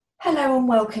Hello and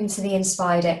welcome to the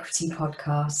Inspired Equity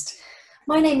podcast.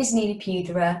 My name is Nina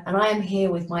Peutherer and I am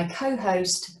here with my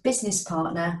co-host, business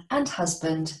partner and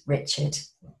husband, Richard.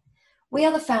 We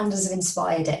are the founders of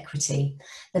Inspired Equity,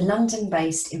 the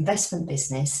London-based investment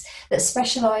business that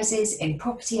specialises in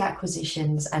property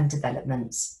acquisitions and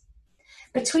developments.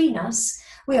 Between us,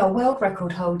 we are world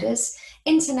record holders,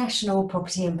 international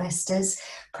property investors,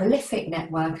 prolific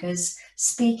networkers,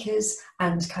 speakers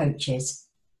and coaches.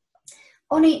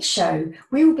 On each show,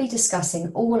 we will be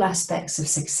discussing all aspects of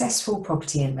successful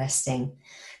property investing,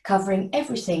 covering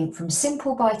everything from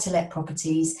simple buy-to-let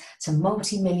properties to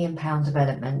multi-million pound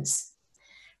developments.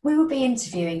 We will be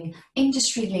interviewing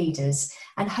industry leaders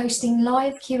and hosting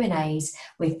live Q&As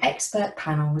with expert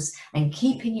panels and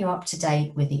keeping you up to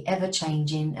date with the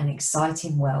ever-changing and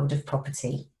exciting world of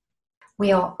property.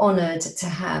 We are honoured to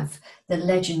have the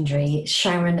legendary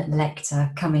Sharon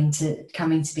Lechter coming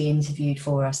to be interviewed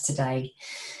for us today.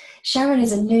 Sharon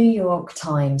is a New York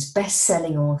Times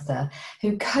best-selling author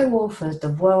who co-authored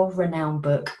the world-renowned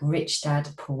book Rich Dad,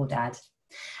 Poor Dad,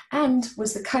 and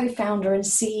was the co-founder and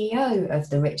CEO of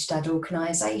the Rich Dad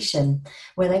organisation,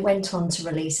 where they went on to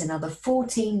release another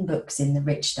 14 books in the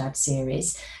Rich Dad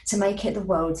series to make it the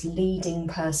world's leading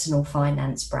personal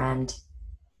finance brand.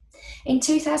 In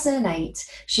 2008,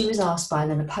 she was asked by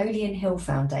the Napoleon Hill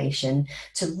Foundation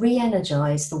to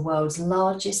re-energise the world's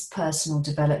largest personal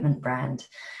development brand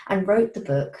and wrote the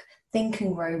book Think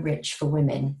and Grow Rich for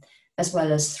Women, as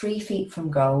well as 3 Feet from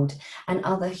Gold and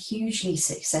other hugely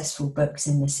successful books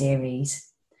in the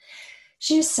series.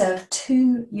 She has served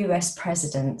 2 US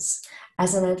presidents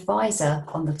as an advisor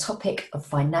on the topic of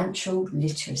financial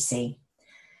literacy.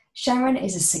 Sharon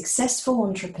is a successful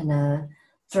entrepreneur,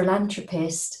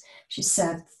 philanthropist. She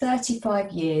served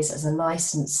 35 years as a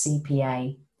licensed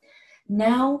CPA.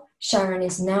 Now, Sharon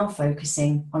is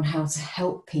focusing on how to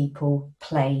help people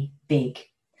play big.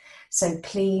 So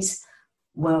please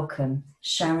welcome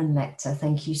Sharon Lechter.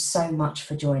 Thank you so much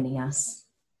for joining us.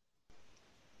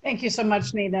 Thank you so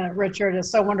much, Nina. Richard, it's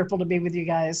so wonderful to be with you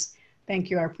guys. Thank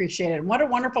you, I appreciate it. And what a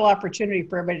wonderful opportunity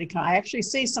for everybody to come. I actually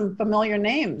see some familiar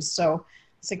names, so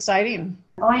it's exciting.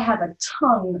 I have a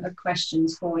ton of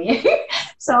questions for you,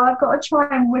 so I've got to try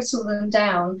and whittle them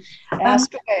down.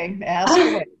 Ask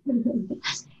away.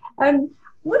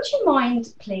 Would you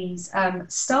mind, please,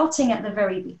 starting at the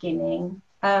very beginning,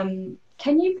 can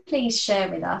you please share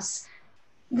with us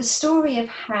the story of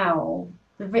how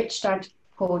the Rich Dad,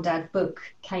 Poor Dad book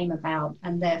came about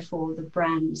and therefore the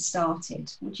brand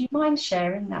started? Would you mind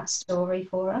sharing that story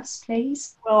for us,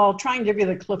 please? Well, I'll try and give you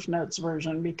the Cliff Notes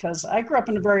version because I grew up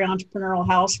in a very entrepreneurial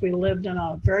house. We lived in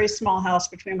a very small house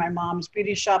between my mom's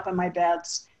beauty shop and my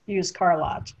dad's used car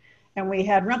lot. And we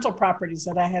had rental properties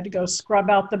that I had to go scrub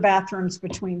out the bathrooms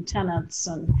between tenants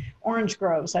and orange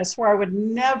groves. I swore I would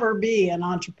never be an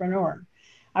entrepreneur.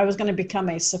 I was going to become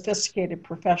a sophisticated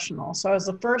professional. So I was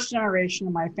the first generation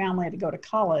of my family to go to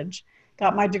college,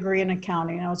 got my degree in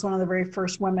accounting. I was one of the very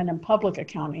first women in public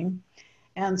accounting.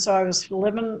 And so I was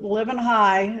living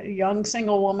high, a young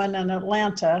single woman in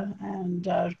Atlanta,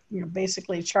 and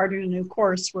basically charting a new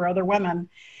course for other women.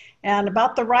 And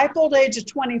about the ripe old age of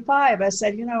 25, I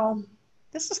said,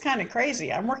 this is kind of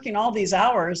crazy. I'm working all these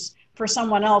hours for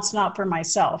someone else, not for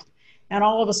myself. And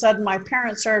all of a sudden, my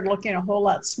parents started looking a whole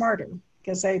lot smarter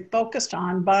because they focused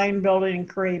on buying, building, and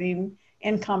creating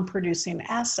income-producing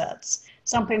assets,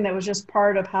 something that was just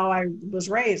part of how I was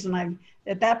raised. And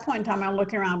at that point in time, I'm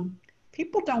looking around,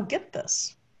 people don't get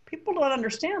this. People don't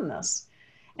understand this.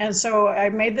 And so I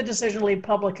made the decision to leave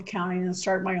public accounting and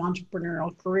start my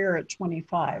entrepreneurial career at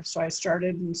 25. So I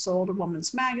started and sold a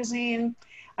woman's magazine.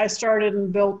 I started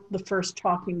and built the first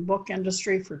talking book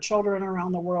industry for children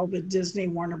around the world with Disney,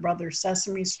 Warner Brothers,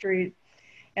 Sesame Street.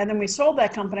 And then we sold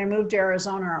that company, moved to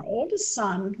Arizona. Our oldest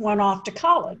son went off to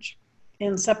college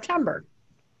in September,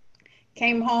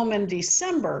 came home in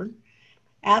December,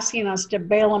 asking us to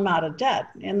bail him out of debt.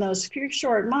 In those few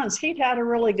short months, he'd had a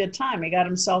really good time. He got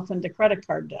himself into credit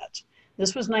card debt.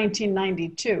 This was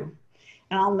 1992.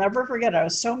 And I'll never forget, I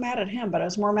was so mad at him, but I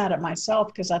was more mad at myself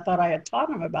because I thought I had taught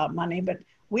him about money, but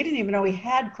we didn't even know he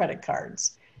had credit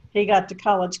cards. He got to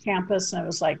college campus and it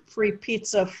was like free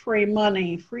pizza, free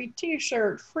money, free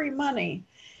t-shirt, free money.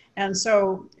 And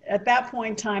so at that point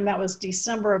in time, that was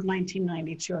December of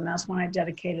 1992. And that's when I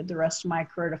dedicated the rest of my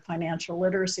career to financial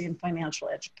literacy and financial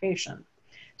education.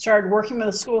 Started working with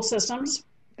the school systems.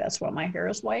 That's why my hair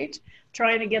is white.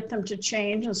 Trying to get them to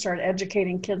change and start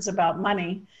educating kids about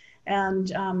money.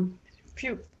 And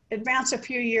advance a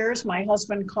few years, my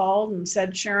husband called and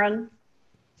said, Sharon,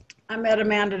 I met a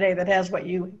man today that has what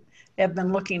you have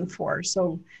been looking for.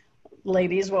 So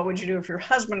ladies, what would you do if your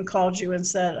husband called you and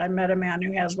said, I met a man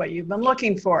who has what you've been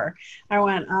looking for? I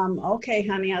went, okay,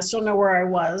 honey, I still know where I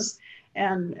was.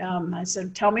 And I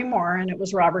said, tell me more. And it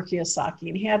was Robert Kiyosaki.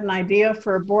 And he had an idea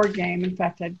for a board game. In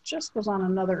fact, I just was on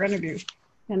another interview.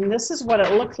 And this is what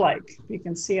it looked like. You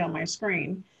can see on my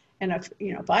screen. And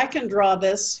if I can draw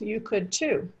this, you could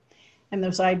too. And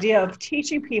this idea of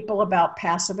teaching people about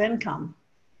passive income.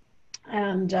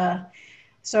 And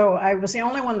so I was the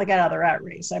only one that got out of the rat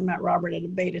race. I met Robert at a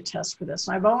beta test for this.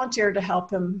 And I volunteered to help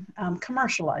him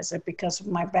commercialize it because of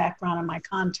my background and my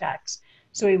contacts.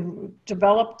 So he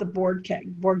developed the board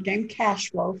game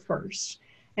cash flow first.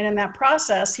 And in that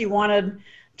process, he wanted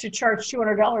to charge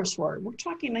 $200 for it. We're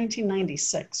talking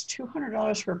 1996,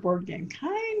 $200 for a board game,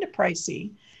 kind of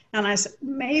pricey. And I said,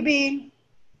 maybe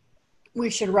we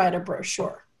should write a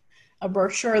brochure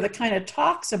that kind of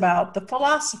talks about the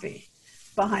philosophy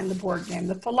behind the board game,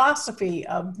 the philosophy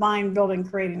of buying, building,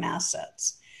 creating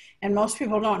assets. And most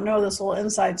people don't know this little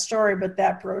inside story, but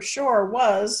that brochure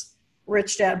was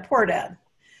Rich Dad, Poor Dad.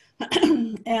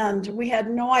 And we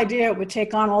had no idea it would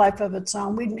take on a life of its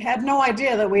own. We had no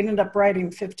idea that we'd end up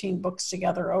writing 15 books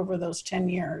together over those 10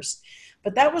 years.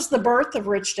 But that was the birth of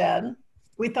Rich Dad.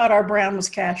 We thought our brand was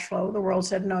cash flow. The world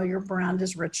said, no, your brand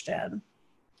is Rich Dad.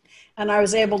 And I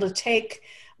was able to take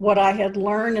what I had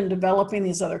learned in developing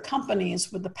these other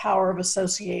companies with the power of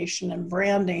association and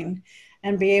branding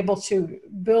and be able to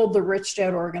build the Rich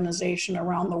Dad organization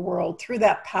around the world through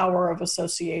that power of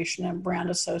association and brand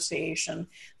association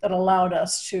that allowed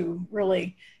us to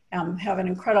really have an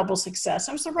incredible success.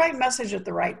 It was the right message at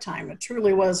the right time. It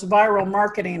truly was viral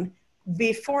marketing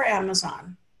before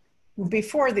Amazon,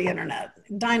 before the internet,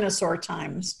 dinosaur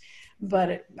times.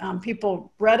 But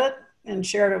people read it and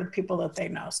shared it with people that they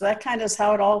know. So that kind of is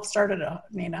how it all started,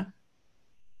 Nina.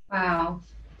 Wow.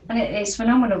 And it's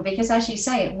phenomenal because, as you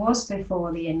say, it was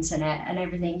before the internet and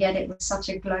everything, yet it was such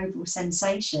a global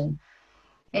sensation.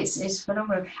 It's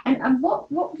phenomenal. And what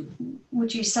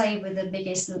would you say were the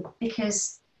biggest,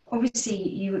 because obviously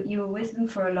you were with them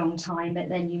for a long time, but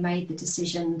then you made the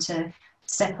decision to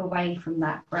step away from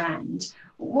that brand.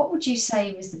 What would you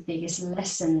say was the biggest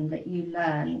lesson that you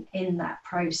learned in that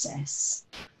process?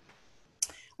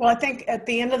 Well, I think at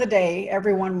the end of the day,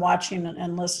 everyone watching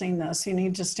and listening to this, you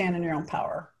need to stand in your own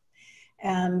power.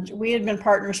 And we had been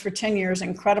partners for 10 years,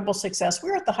 incredible success.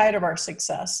 We were at the height of our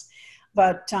success,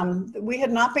 but we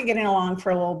had not been getting along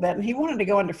for a little bit. And he wanted to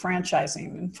go into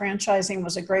franchising. And franchising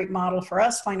was a great model for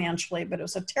us financially, but it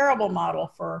was a terrible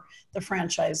model for the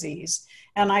franchisees.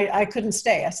 And I couldn't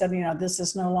stay. I said, this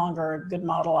is no longer a good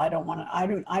model. I do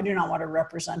not want to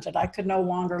represent it. I could no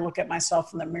longer look at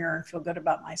myself in the mirror and feel good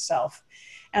about myself.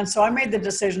 And so I made the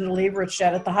decision to leave Rich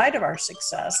Dad at the height of our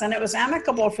success. And it was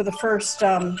amicable for the first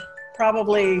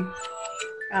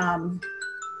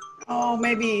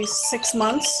maybe 6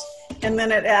 months. And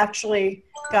then it actually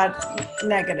got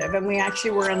negative. And we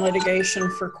actually were in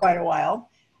litigation for quite a while.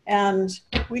 And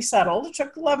we settled. It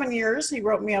took 11 years. He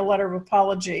wrote me a letter of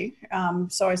apology.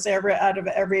 So I say out of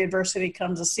every adversity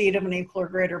comes a seed of an equal or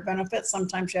greater benefit.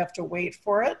 Sometimes you have to wait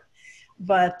for it.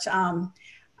 But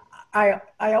I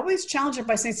always challenge it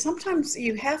by saying sometimes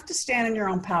you have to stand in your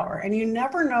own power and you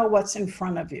never know what's in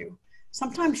front of you.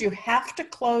 Sometimes you have to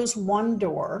close one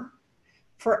door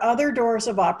for other doors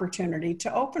of opportunity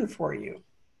to open for you,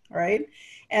 right?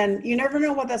 And you never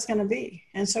know what that's going to be.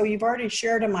 And so you've already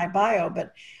shared in my bio,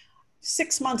 but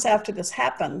 6 months after this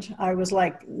happened, I was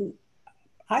like,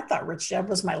 I thought Rich Dad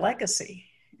was my legacy.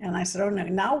 And I said, oh no,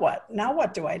 now what? Now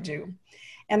what do I do?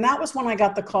 And that was when I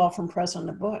got the call from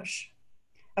President Bush.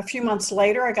 A few months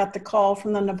later, I got the call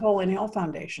from the Napoleon Hill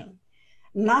Foundation.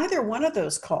 Neither one of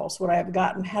those calls would I have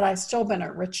gotten had I still been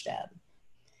at Rich Dad.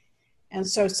 And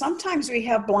so sometimes we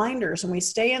have blinders and we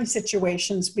stay in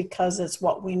situations because it's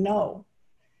what we know.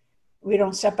 We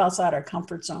don't step outside our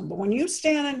comfort zone. But when you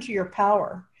stand into your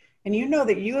power and you know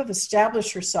that you have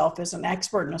established yourself as an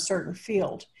expert in a certain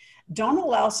field, don't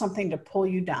allow something to pull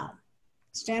you down.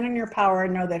 Stand in your power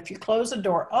and know that if you close a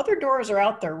door, other doors are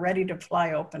out there ready to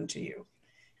fly open to you.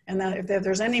 And that if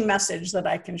there's any message that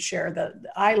I can share that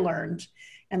I learned,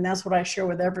 and that's what I share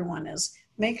with everyone, is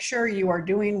make sure you are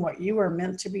doing what you are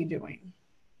meant to be doing.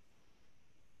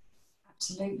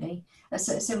 Absolutely.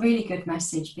 It's a really good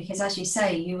message because, as you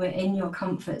say, you were in your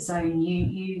comfort zone.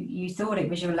 You thought it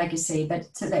was your legacy, but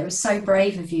it was so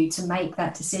brave of you to make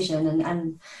that decision.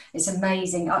 And it's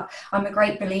amazing. I'm a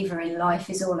great believer in life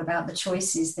is all about the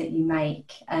choices that you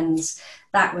make. And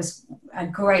that was a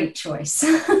great choice.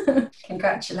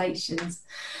 Congratulations.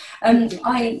 One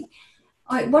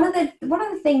of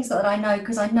the things that I know,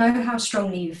 because I know how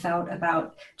strongly you felt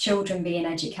about children being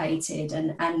educated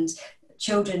and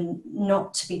children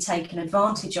not to be taken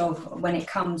advantage of when it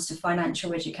comes to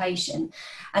financial education.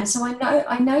 And so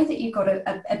I know that you got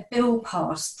a bill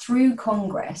passed through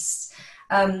Congress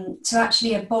to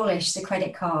actually abolish the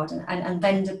credit card and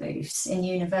vendor booths in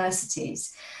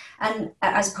universities, and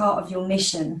as part of your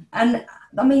mission. And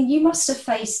I mean, you must have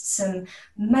faced some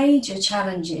major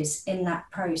challenges in that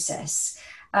process,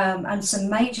 and some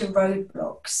major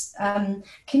roadblocks.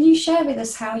 Can you share with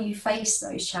us how you faced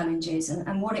those challenges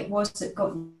and what it was that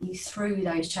got you through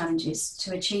those challenges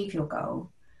to achieve your goal?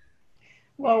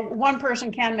 Well, one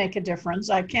person can make a difference.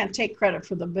 I can't take credit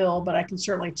for the bill, but I can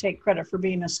certainly take credit for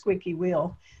being a squeaky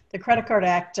wheel. The Credit Card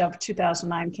Act of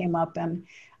 2009 came up, and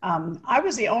I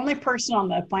was the only person on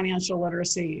the Financial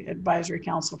Literacy Advisory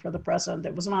Council for the president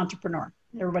that was an entrepreneur.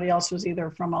 Everybody else was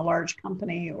either from a large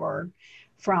company or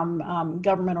from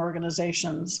government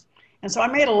organizations. And so I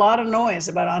made a lot of noise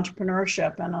about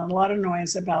entrepreneurship and a lot of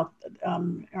noise about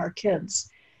our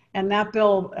kids. And that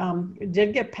bill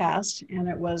did get passed, and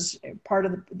it was part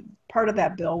of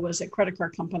that bill was that credit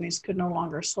card companies could no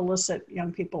longer solicit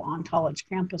young people on college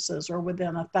campuses or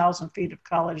within 1,000 feet of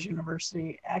college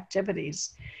university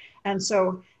activities. And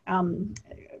so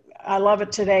I love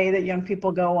it today that young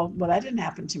people go, well, that didn't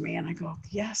happen to me. And I go,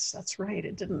 yes, that's right,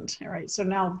 it didn't. All right. So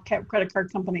now credit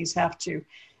card companies have to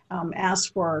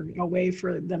ask for a way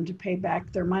for them to pay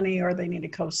back their money, or they need a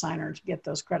co-signer to get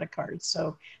those credit cards.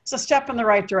 So it's a step in the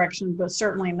right direction, but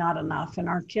certainly not enough. And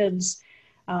our kids,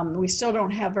 we still don't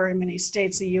have very many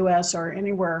states, the U.S. or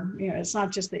anywhere, it's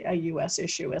not just a U.S.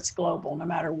 issue, it's global, no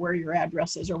matter where your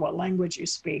address is or what language you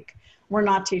speak. We're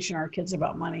not teaching our kids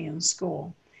about money in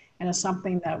school. And it's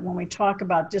something that when we talk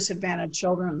about disadvantaged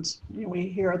children, we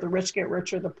hear the rich get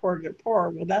richer, the poor get poorer.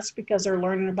 Well, that's because they're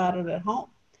learning about it at home.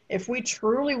 If we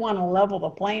truly want to level the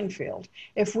playing field,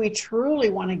 if we truly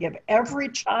want to give every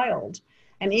child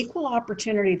an equal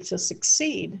opportunity to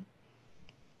succeed,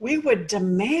 we would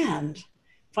demand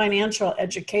financial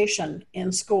education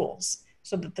in schools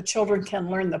so that the children can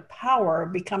learn the power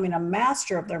of becoming a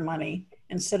master of their money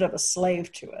instead of a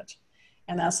slave to it.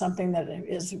 And that's something that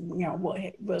is,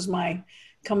 was my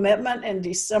commitment in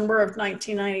December of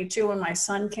 1992 when my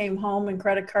son came home in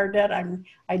credit card debt.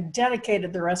 I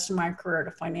dedicated the rest of my career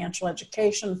to financial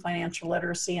education, financial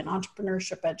literacy, and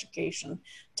entrepreneurship education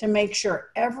to make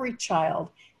sure every child,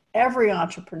 every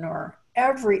entrepreneur,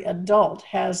 every adult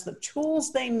has the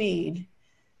tools they need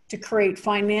to create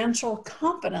financial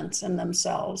confidence in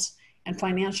themselves and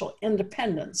financial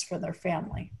independence for their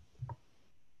family.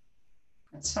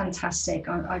 That's fantastic.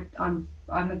 I'm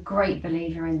a great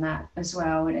believer in that as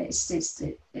well, and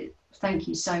thank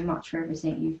you so much for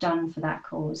everything you've done for that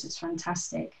cause. It's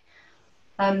fantastic.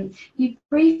 You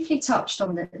briefly touched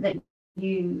on that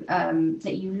you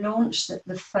launched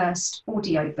the first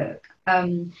audiobook,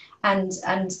 and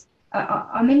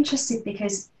I'm interested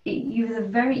because you were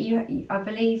I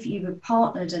believe you were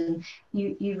partnered and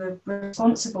you were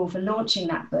responsible for launching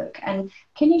that book. And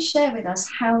can you share with us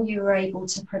how you were able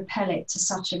to propel it to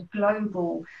such a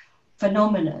global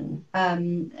phenomenon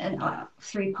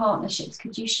through partnerships?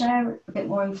 Could you share a bit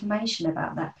more information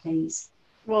about that, please?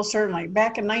 Well, certainly.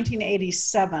 Back in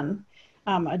 1987,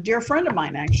 a dear friend of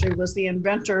mine actually was the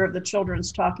inventor of the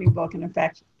children's talking book. And in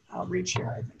fact, I'll reach here.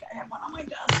 I think I have one on my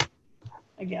desk.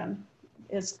 Again,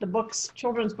 it's the books,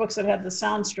 children's books that had the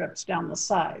sound strips down the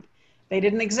side. They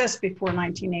didn't exist before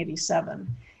 1987.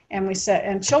 And we said,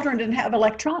 and children didn't have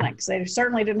electronics. They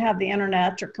certainly didn't have the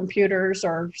internet or computers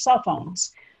or cell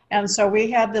phones. And so we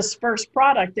had this first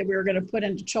product that we were going to put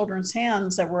into children's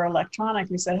hands that were electronic.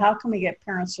 We said, how can we get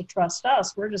parents to trust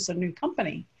us? We're just a new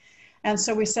company. And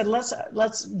so we said,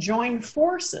 let's join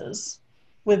forces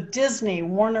with Disney,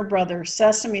 Warner Brothers,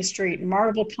 Sesame Street,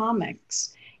 Marvel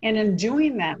Comics. And in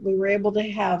doing that, we were able to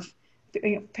have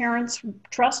parents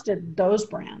trusted those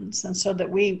brands. And so that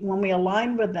when we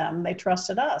aligned with them, they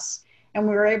trusted us. And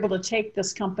we were able to take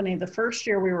this company. The first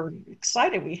year we were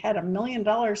excited. We had $1 million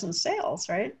in sales,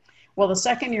 right? Well, the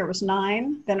second year was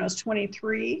 9, then it was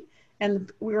 23,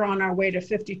 and we were on our way to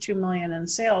 52 million in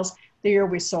sales the year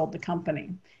we sold the company.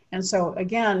 And so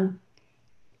again,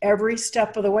 every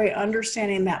step of the way,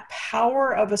 understanding that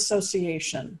power of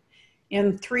association.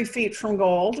 In 3 Feet from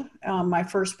Gold, my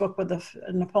first book with the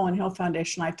Napoleon Hill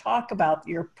Foundation, I talk about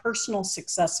your personal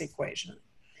success equation.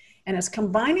 And it's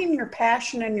combining your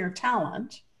passion and your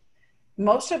talent.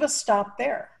 Most of us stop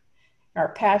there. Our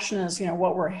passion is,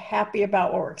 what we're happy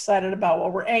about, what we're excited about,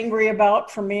 what we're angry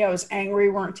about. For me, I was angry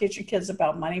we weren't teaching kids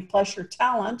about money. Plus your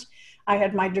talent. I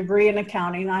had my degree in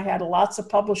accounting. I had lots of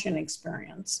publishing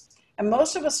experience. And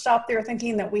most of us stop there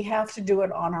thinking that we have to do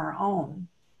it on our own.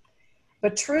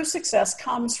 But true success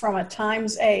comes from a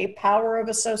times A, power of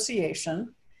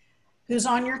association. Who's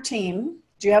on your team?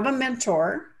 Do you have a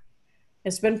mentor?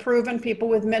 It's been proven people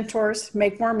with mentors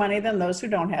make more money than those who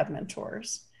don't have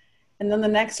mentors. And then the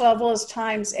next level is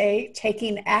times A,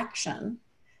 taking action.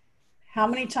 How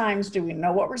many times do we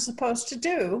know what we're supposed to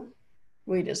do?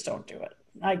 We just don't do it.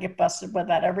 I get busted with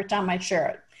that every time I share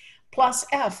it. Plus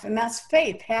F, and that's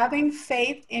faith. Having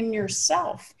faith in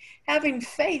yourself. Having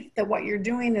faith that what you're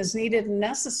doing is needed and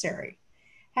necessary.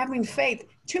 Having faith.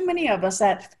 Too many of us,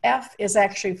 that F is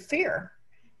actually fear,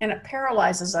 and it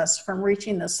paralyzes us from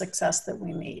reaching the success that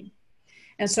we need.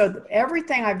 And so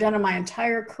everything I've done in my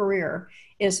entire career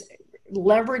is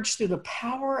leveraged through the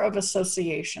power of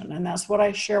association. And that's what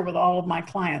I share with all of my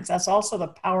clients. That's also the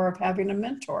power of having a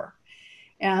mentor.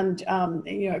 And,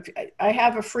 you know, I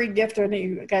have a free gift that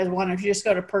you guys want. If you just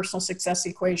go to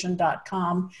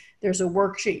personalsuccessequation.com, there's a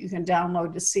worksheet you can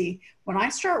download to see. When I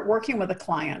start working with a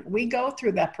client, we go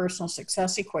through that personal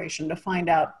success equation to find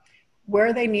out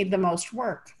where they need the most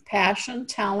work: passion,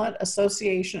 talent,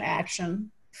 association,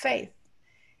 action, faith.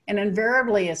 And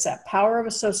invariably, it's that power of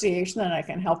association that I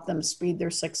can help them speed their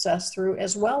success through,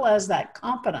 as well as that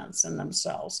confidence in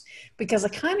themselves, because they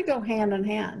kind of go hand in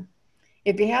hand.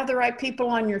 If you have the right people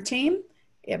on your team,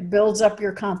 it builds up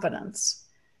your confidence.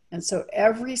 And so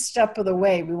every step of the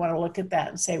way, we want to look at that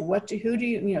and say,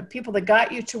 people that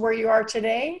got you to where you are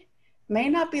today may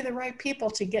not be the right people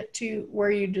to get to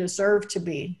where you deserve to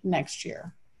be next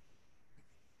year.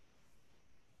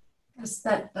 That's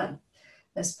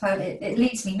perfect. It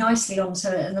leads me nicely on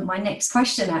to my next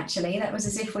question, actually. That was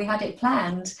as if we had it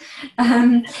planned.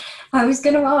 I was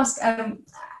going to ask,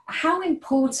 how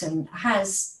important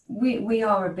we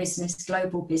are a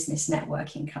global business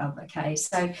networking club, okay?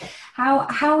 So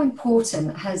how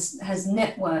important has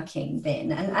networking been,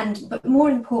 but more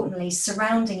importantly,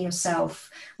 surrounding yourself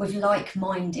with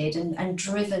like-minded and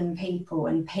driven people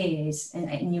and peers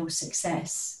in your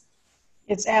success?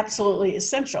 It's absolutely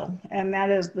essential. And that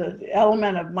is the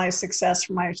element of my success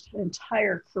for my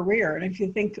entire career. And if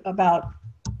you think about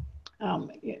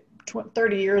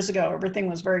 30 years ago, everything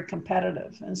was very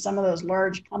competitive. And some of those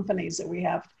large companies that we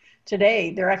have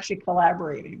today, they're actually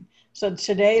collaborating. So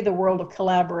today, the world of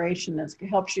collaboration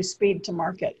helps you speed to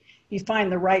market. You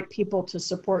find the right people to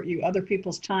support you, other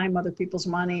people's time, other people's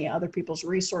money, other people's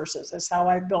resources. That's how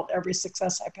I've built every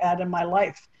success I've had in my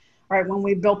life. Right, when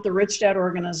we built the Rich Dad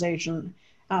organization,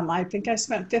 I think I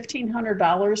spent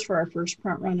 $1,500 for our first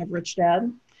print run of Rich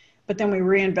Dad, but then we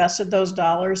reinvested those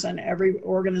dollars, and every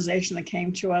organization that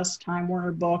came to us, Time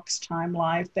Warner Books, Time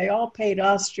Life, they all paid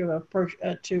us to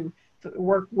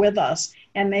work with us,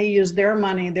 and they used their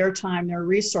money, their time, their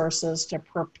resources to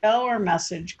propel our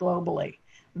message globally.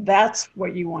 That's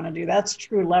what you want to do. That's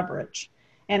true leverage,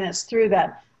 and it's through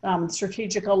that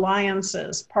strategic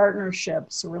alliances,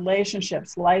 partnerships,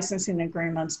 relationships, licensing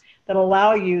agreements that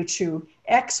allow you to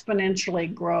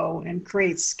exponentially grow and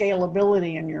create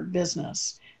scalability in your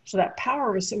business. So that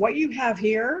power is what you have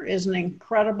here is an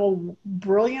incredible,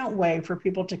 brilliant way for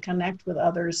people to connect with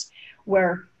others,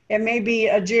 where it may be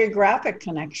a geographic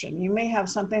connection. You may have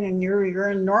something and you're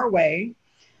in Norway,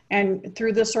 and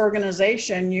through this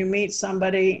organization, you meet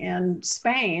somebody in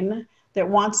Spain that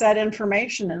wants that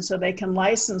information, and so they can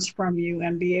license from you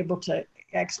and be able to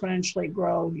exponentially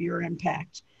grow your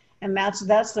impact. And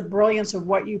that's the brilliance of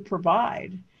what you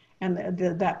provide. And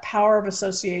that power of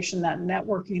association, that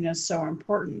networking is so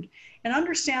important. And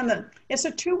understand that it's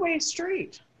a two-way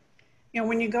street. You know,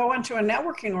 when you go into a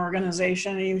networking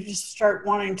organization and you just start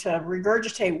wanting to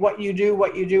regurgitate what you do,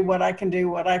 what I can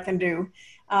do,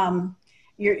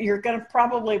 you're going to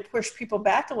probably push people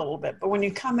back a little bit. But when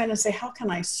you come in and say, how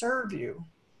can I serve you?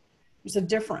 There's a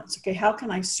difference. Okay, how can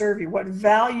I serve you? What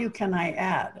value can I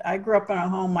add? I grew up in a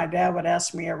home, my dad would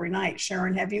ask me every night,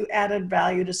 Sharon, have you added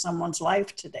value to someone's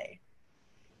life today?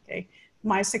 Okay,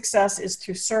 my success is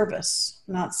through service,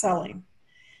 not selling.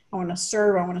 I want to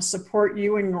serve, I want to support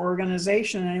you and your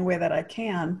organization in any way that I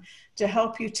can to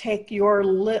help you take your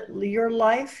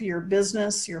life, your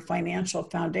business, your financial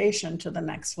foundation to the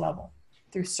next level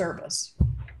through service.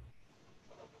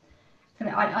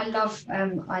 I love,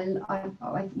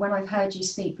 when I've heard you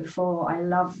speak before, I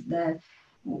love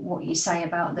what you say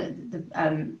about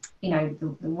the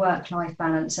work-life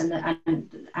balance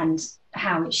and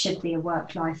how it should be a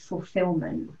work-life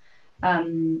fulfillment.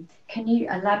 Can you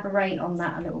elaborate on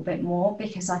that a little bit more?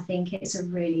 Because I think it's a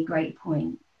really great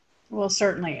point. Well,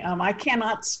 certainly. I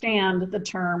cannot stand the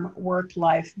term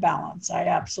work-life balance. I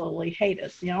absolutely hate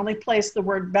it. The only place the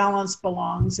word balance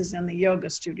belongs is in the yoga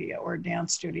studio or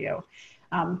dance studio.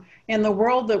 In the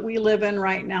world that we live in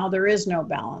right now, there is no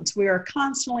balance. We are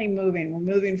constantly moving. We're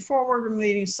moving forward, we're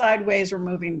moving sideways, we're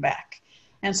moving back.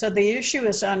 And so the issue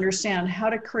is to understand how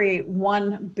to create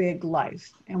one big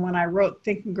life. And when I wrote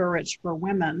Think and Grow Rich for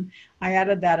Women, I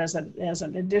added that as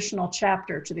an additional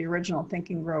chapter to the original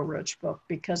Think and Grow Rich book,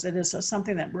 because it is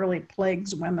something that really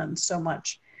plagues women so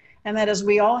much. And that is,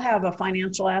 we all have a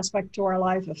financial aspect to our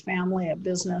life, a family, a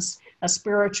business, a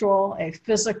spiritual, a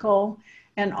physical,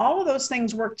 and all of those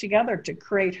things work together to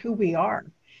create who we are.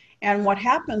 And what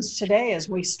happens today is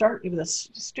we start with this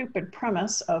stupid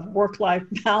premise of work-life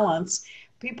balance.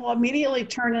 People immediately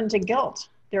turn into guilt.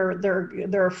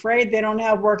 They're afraid they don't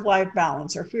have work-life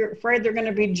balance, or afraid they're going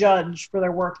to be judged for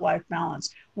their work-life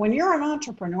balance. When you're an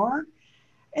entrepreneur,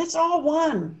 it's all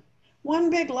one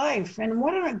big life. And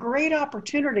what a great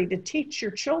opportunity to teach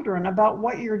your children about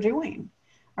what you're doing.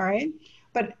 All right.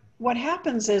 But what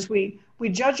happens is we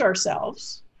judge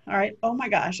ourselves. All right. Oh my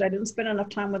gosh, I didn't spend enough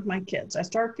time with my kids. I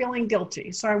start feeling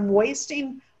guilty. So I'm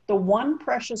wasting the one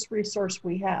precious resource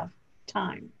we have,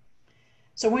 time.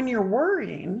 So when you're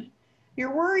worrying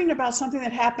about something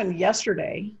that happened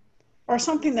yesterday or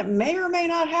something that may or may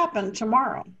not happen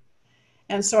tomorrow.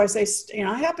 And so I say,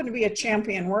 I happen to be a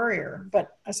champion worrier,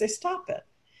 but I say, stop it.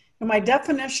 And my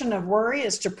definition of worry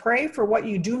is to pray for what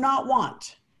you do not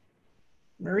want.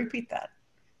 Let me repeat that.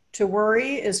 To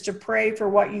worry is to pray for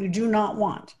what you do not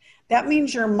want. That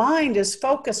means your mind is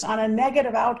focused on a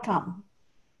negative outcome.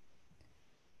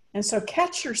 And so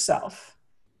catch yourself.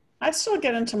 I still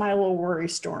get into my little worry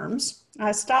storms.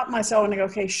 I stop myself and I go,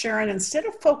 okay, Sharon, instead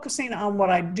of focusing on what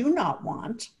I do not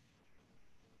want,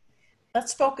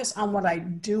 let's focus on what I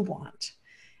do want.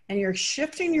 And you're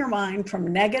shifting your mind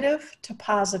from negative to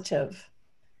positive.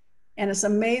 And it's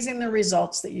amazing the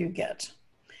results that you get.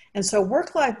 And so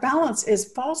work-life balance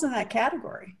falls in that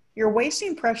category. You're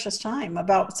wasting precious time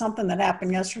about something that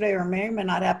happened yesterday or may or may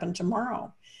not happen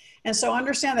tomorrow. And so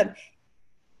understand that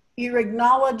you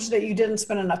acknowledge that you didn't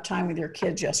spend enough time with your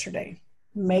kids yesterday.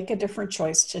 Make a different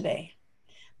choice today,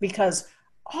 because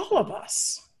all of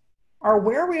us are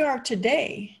where we are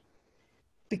today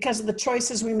because of the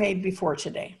choices we made before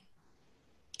today.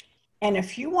 And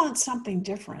if you want something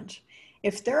different,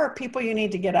 if there are people you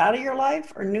need to get out of your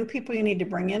life or new people you need to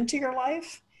bring into your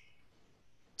life,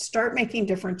 start making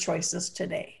different choices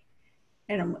today.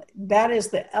 And that is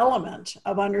the element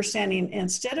of understanding.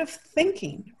 Instead of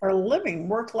thinking or living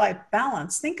work-life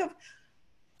balance, think of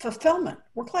fulfillment,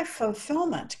 work-life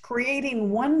fulfillment, creating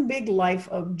one big life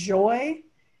of joy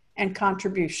and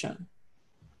contribution.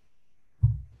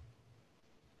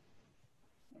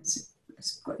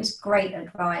 It's great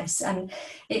advice. And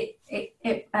I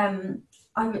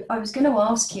was going to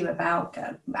ask you about,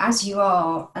 as you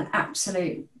are an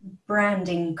absolute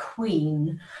branding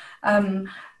queen,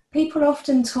 people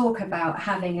often talk about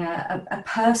having a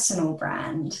personal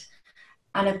brand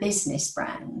and a business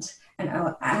brand. And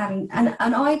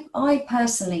I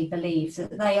personally believe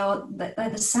that they're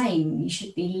the same. You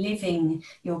should be living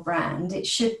your brand. It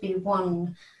should be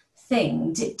one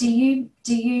thing.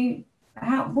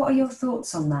 What are your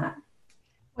thoughts on that?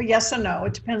 Well, yes and no.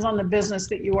 It depends on the business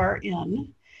that you are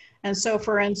in. And so,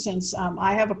 for instance,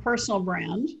 I have a personal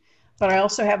brand, but I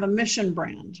also have a mission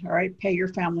brand, all right? Pay your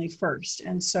family first.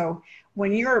 And so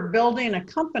when you're building a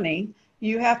company,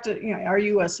 you have to,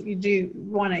 do you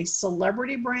want a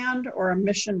celebrity brand or a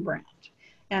mission brand?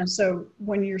 And so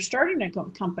when you're starting a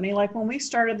company, like when we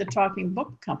started the Talking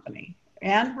Book Company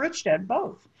and Rich Dad,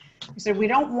 both, we said we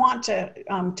don't want to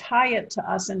tie it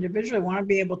to us individually. We want to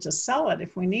be able to sell it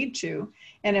if we need to.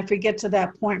 And if we get to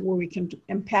that point where we can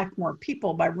impact more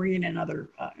people by bringing in other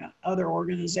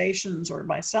organizations or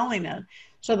by selling it.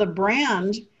 So the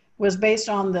brand was based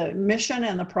on the mission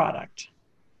and the product.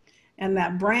 And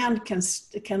that brand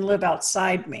can live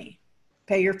outside me.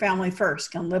 Pay your family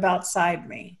first can live outside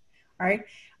me, all right?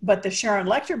 But the Sharon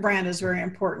Lechter brand is very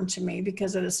important to me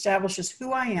because it establishes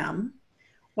who I am,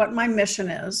 what my mission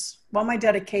is, what my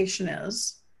dedication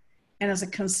is, and is a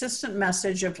consistent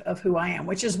message of who I am,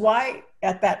 which is why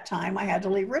at that time I had to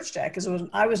leave Rich Dad, because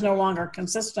I was no longer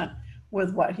consistent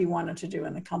with what he wanted to do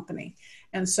in the company.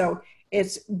 And so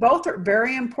both are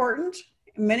very important.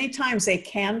 Many times they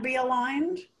can be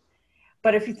aligned,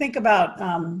 but if you think about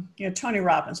Tony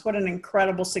Robbins, what an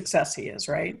incredible success he is,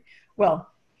 right? Well,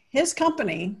 his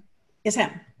company is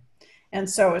him. And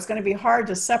so it's going to be hard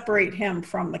to separate him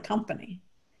from the company.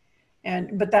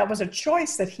 But that was a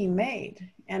choice that he made,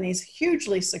 and he's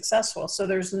hugely successful. So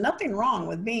there's nothing wrong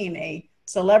with being a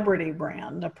celebrity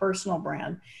brand, a personal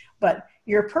brand, but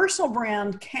your personal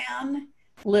brand can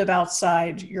live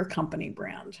outside your company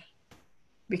brand,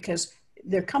 because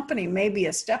the company may be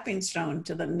a stepping stone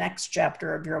to the next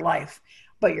chapter of your life,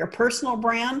 but your personal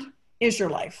brand is your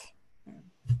life.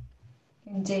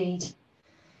 Indeed.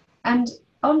 And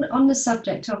on the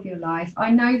subject of your life,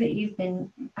 I know that you've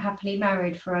been happily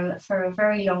married for a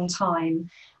very long time,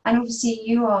 and obviously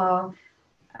you are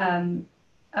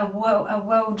a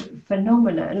world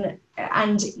phenomenon,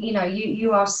 and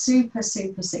you are super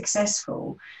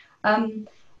successful.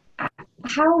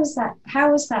 How has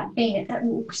that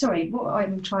been? Sorry, what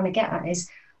I'm trying to get at is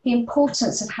the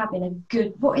importance of having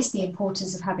what is the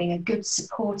importance of having a good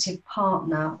supportive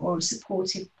partner or a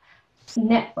supportive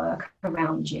network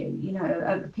around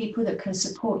you, people that can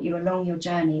support you along your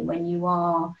journey when you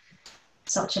are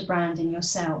such a brand in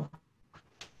yourself?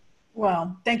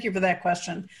 Well, thank you for that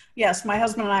question. Yes, my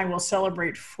husband and I will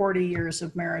celebrate 40 years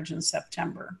of marriage in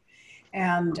September.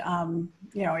 And,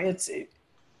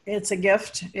 it's a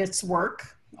gift, it's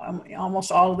work.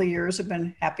 Almost all of the years have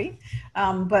been happy,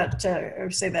 but I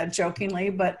say that jokingly,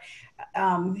 but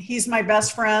he's my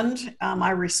best friend. I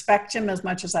respect him as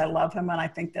much as I love him, and I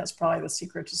think that's probably the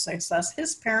secret to success.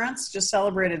 His parents just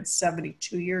celebrated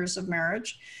 72 years of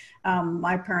marriage.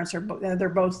 My parents they're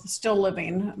both still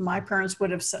living. My parents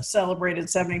would have celebrated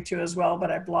 72 as well,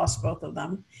 but I've lost both of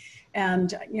them.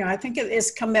 And, I think it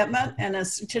is commitment. And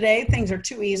today things are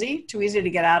too easy to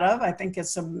get out of. I think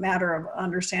it's a matter of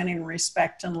understanding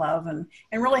respect and love and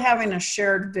really having a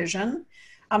shared vision.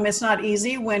 It's not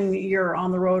easy when you're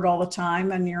on the road all the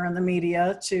time and you're in the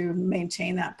media to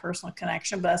maintain that personal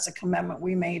connection, but that's a commitment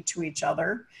we made to each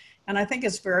other. And I think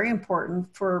it's very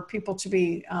important for people to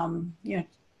be,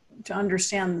 to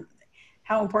understand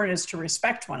how important it is to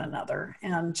respect one another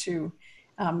and to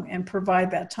and provide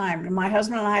that time. And my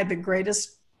husband and I had the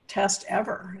greatest test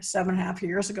ever. 7.5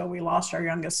 years ago, we lost our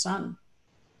youngest son.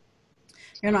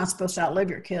 You're not supposed to outlive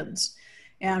your kids.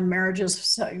 And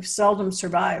marriages seldom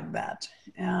survive that.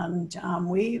 And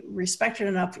we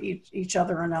respected each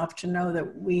other enough to know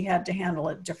that we had to handle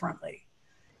it differently.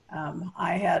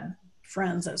 I had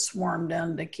friends that swarmed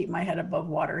in to keep my head above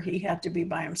water. He had to be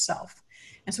by himself.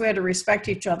 And so we had to respect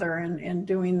each other in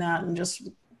doing that and just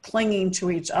clinging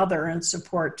to each other and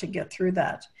support to get through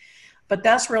that. But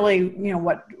that's really,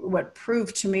 what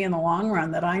proved to me in the long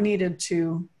run that I needed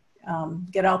to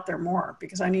get out there more,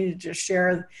 because I needed to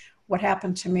share what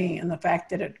happened to me and the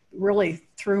fact that it really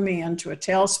threw me into a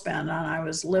tailspin, and I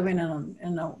was living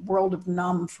in a world of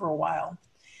numb for a while.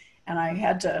 And I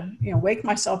had to, wake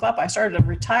myself up. I started to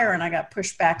retire and I got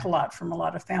pushed back a lot from a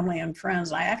lot of family and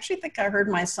friends. I actually think I heard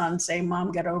my son say,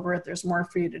 "Mom, get over it. There's more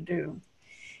for you to do."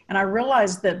 And I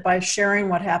realized that by sharing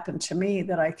what happened to me,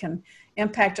 that I can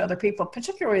impact other people,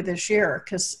 particularly this year,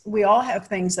 because we all have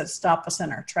things that stop us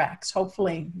in our tracks.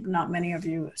 Hopefully not many of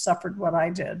you suffered what I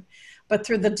did, but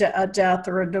through a death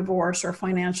or a divorce or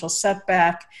financial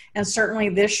setback, and certainly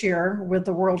this year with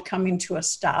the world coming to a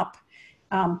stop,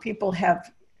 people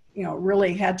have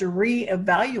really had to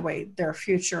reevaluate their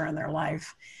future and their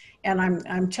life. And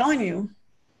I'm telling you,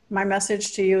 my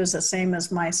message to you is the same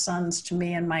as my son's to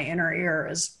me in my inner ear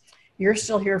is, you're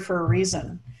still here for a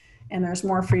reason, and there's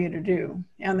more for you to do.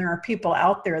 And there are people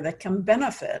out there that can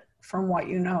benefit from what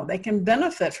you know. They can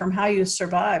benefit from how you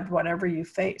survived whatever you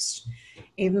faced,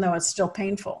 even though it's still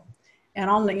painful.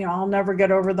 And I'll never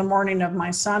get over the mourning of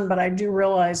my son, but I do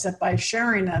realize that by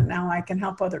sharing that now I can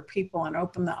help other people and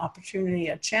open the opportunity,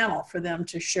 a channel for them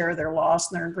to share their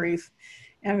loss and their grief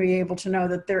and be able to know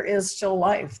that there is still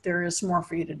life. There is more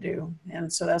for you to do.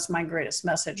 And so that's my greatest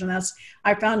message. And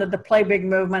I founded the Play Big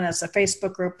movement as a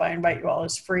Facebook group. I invite you all,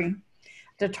 it's free,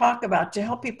 to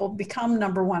help people become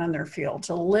number one in their field,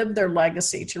 to live their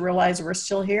legacy, to realize we're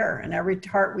still here and every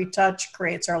heart we touch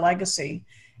creates our legacy,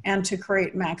 and to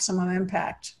create maximum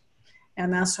impact.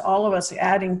 And that's all of us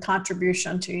adding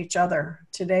contribution to each other.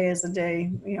 Today is the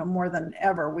day, more than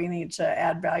ever, we need to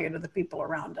add value to the people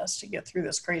around us to get through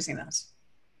this craziness.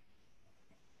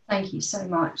 Thank you so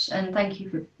much. And thank you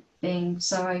for being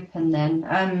so open then.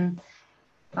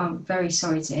 I'm very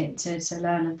sorry to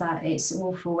learn of that. It's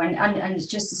awful. And it's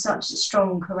just such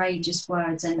strong, courageous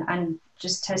words and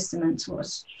just testament to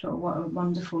what a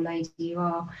wonderful lady you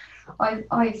are. I'm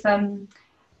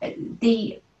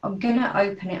going to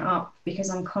open it up because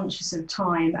I'm conscious of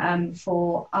time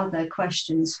for other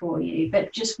questions for you.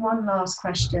 But just one last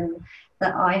question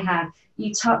that I have.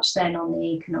 You touched then on the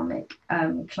economic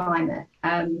climate,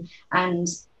 and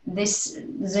this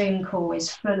Zoom call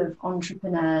is full of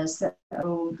entrepreneurs that are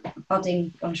all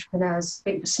budding entrepreneurs,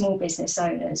 big small business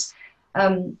owners.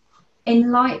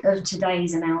 In light of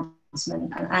today's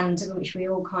announcement, and which we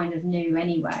all kind of knew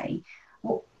anyway,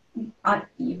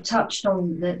 you touched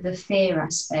on the fear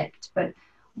aspect, but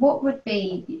What would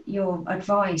be your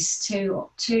advice to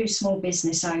small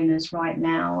business owners right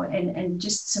now, and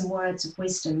just some words of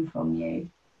wisdom from you?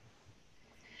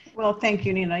 Well, thank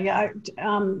you, Nina. Yeah,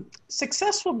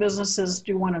 successful businesses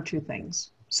do one of two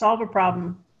things: solve a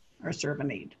problem or serve a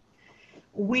need.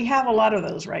 We have a lot of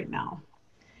those right now.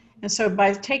 And so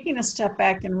by taking a step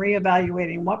back and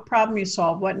reevaluating what problem you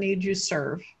solve, what need you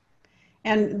serve,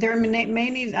 and there may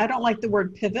need, I don't like the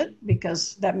word pivot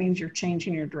because that means you're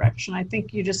changing your direction. I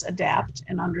think you just adapt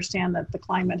and understand that the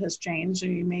climate has changed,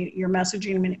 and your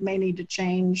messaging may need to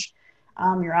change,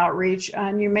 your outreach,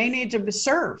 and you may need to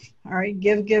serve, all right?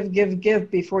 Give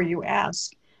before you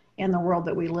ask in the world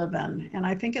that we live in. And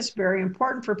I think it's very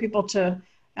important for people to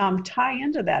tie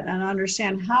into that and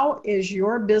understand, how is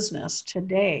your business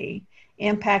today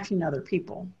impacting other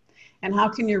people? And how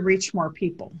can you reach more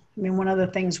people? I mean, one of the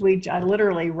things I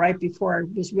literally, right before I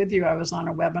was with you, I was on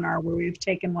a webinar where we've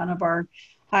taken one of our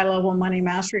high-level money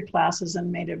mastery classes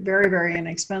and made it very, very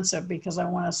inexpensive, because I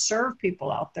want to serve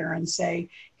people out there and say,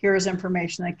 here's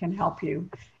information that can help you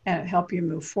and help you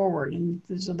move forward. And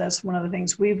so that's one of the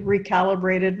things we've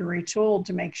recalibrated and retooled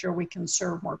to make sure we can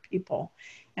serve more people.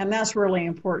 And that's really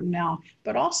important now.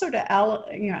 But also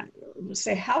to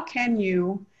say, how can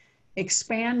you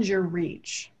expand your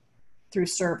reach through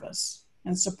service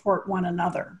and support one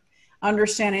another,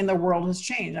 understanding the world has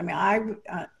changed. I mean,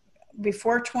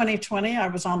 before 2020, I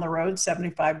was on the road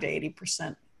 75 to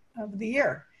 80% of the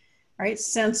year, right?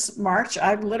 Since March,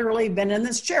 I've literally been in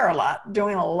this chair a lot,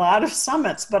 doing a lot of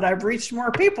summits, but I've reached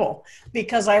more people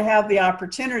because I have the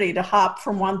opportunity to hop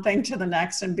from one thing to the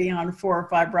next and be on 4 or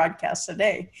 5 broadcasts a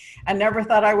day. I never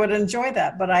thought I would enjoy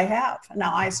that, but I have.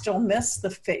 Now I still miss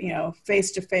the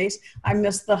face-to-face. I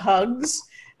miss the hugs.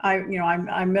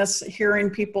 I miss hearing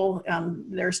people,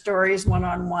 their stories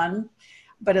one-on-one,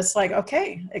 but it's like,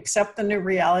 okay, accept the new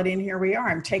reality, and here we are.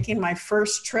 I'm taking my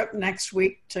first trip next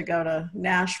week to go to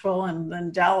Nashville and then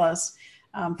Dallas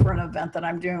for an event that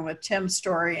I'm doing with Tim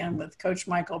Story and with Coach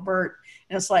Michael Burt.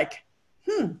 And it's like,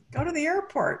 go to the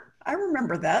airport. I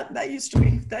remember that. That used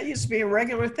to be a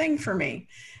regular thing for me.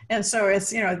 And so it's,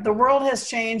 the world has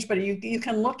changed, but you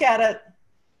can look at it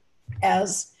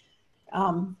as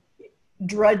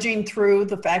drudging through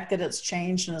the fact that it's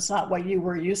changed and it's not what you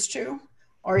were used to.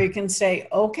 Or you can say,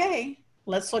 okay,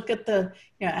 let's look at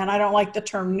and I don't like the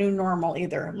term new normal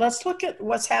either. Let's look at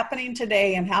what's happening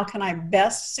today and how can I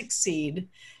best succeed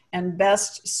and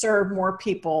best serve more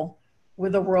people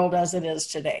with the world as it is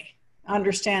today.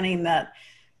 Understanding that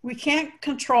we can't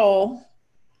control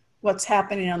what's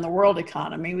happening in the world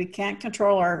economy. We can't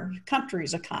control our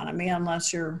country's economy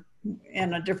unless you're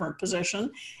in a different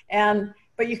position.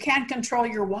 But you can control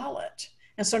your wallet.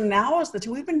 And so now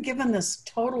we've been given this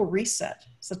total reset.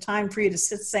 It's a time for you to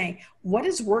sit saying, what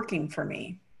is working for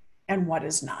me and what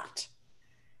is not?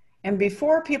 And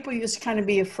before, people used to kind of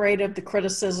be afraid of the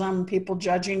criticism, people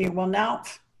judging you. Well, now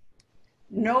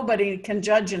nobody can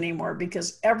judge anymore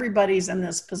because everybody's in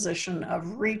this position of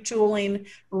retooling,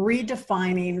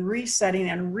 redefining, resetting,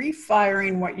 and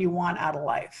refiring what you want out of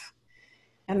life.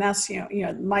 And that's,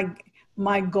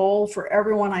 my goal for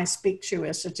everyone I speak to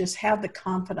is to just have the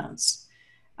confidence.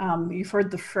 You've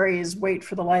heard the phrase, wait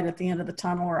for the light at the end of the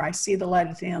tunnel, or I see the light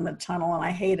at the end of the tunnel and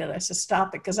I hate it. I said,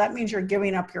 stop it, because that means you're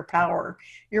giving up your power.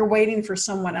 You're waiting for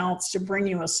someone else to bring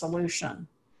you a solution.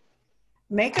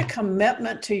 Make a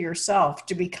commitment to yourself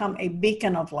to become a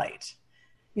beacon of light,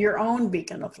 your own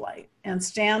beacon of light, and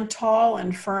stand tall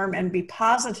and firm and be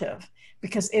positive.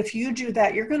 Because if you do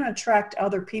that, you're going to attract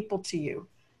other people to you.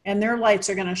 And their lights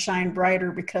are going to shine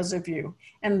brighter because of you.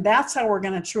 And that's how we're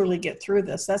going to truly get through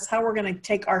this. That's how we're going to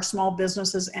take our small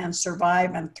businesses and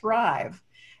survive and thrive,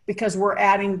 because we're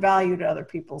adding value to other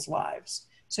people's lives.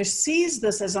 So seize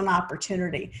this as an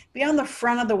opportunity. Be on the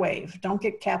front of the wave. Don't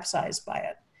get capsized by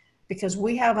it, because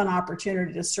we have an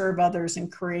opportunity to serve others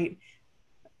and create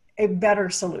a better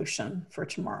solution for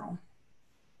tomorrow.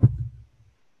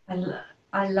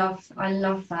 I love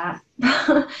that.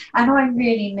 And I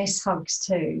really miss hugs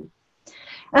too.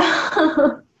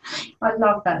 I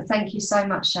love that. Thank you so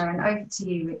much, Sharon. Over to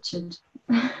you, Richard.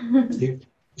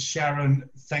 Sharon,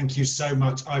 thank you so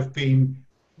much. I've been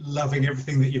loving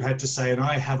everything that you had to say, and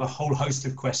I have a whole host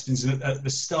of questions. At the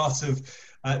start of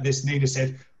this, Nina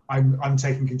said, I'm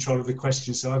taking control of the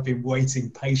questions, so I've been waiting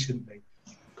patiently.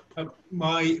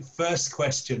 My first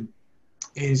question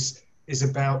is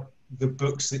about the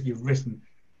books that you've written.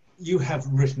 You have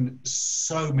written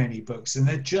so many books, and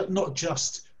they're not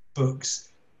just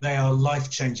books, they are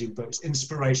life-changing books,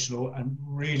 inspirational and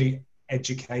really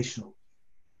educational.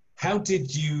 How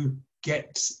did you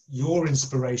get your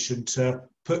inspiration to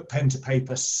put pen to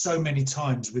paper so many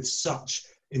times with such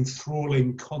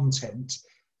enthralling content.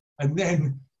 And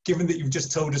then, given that you've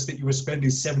just told us that you were spending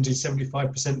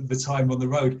 75% of the time on the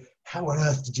road, how on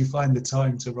earth did you find the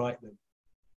time to write them?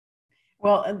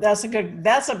 Well, that's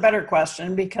a better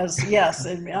question, because yes,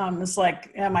 it's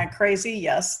like, am I crazy?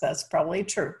 Yes, that's probably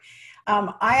true.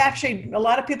 A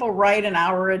lot of people write an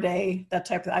hour a day, that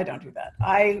type of, I don't do that.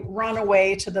 I run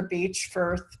away to the beach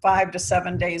for 5 to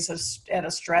 7 days at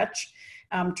a stretch,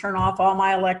 turn off all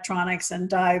my electronics and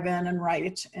dive in and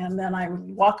write. And then I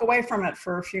walk away from it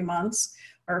for a few months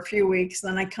or a few weeks.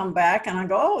 Then I come back and I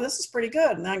go, oh, this is pretty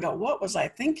good. And then I go, what was I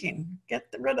thinking? Get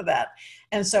rid of that.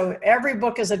 And so every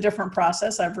book is a different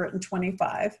process. I've written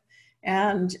 25.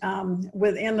 And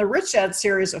within the Rich Dad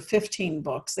series of 15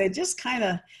 books, they just kind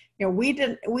of,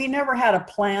 we never had a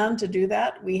plan to do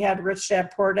that. We had Rich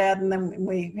Dad, Poor Dad, and then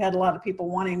we had a lot of people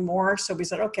wanting more. So we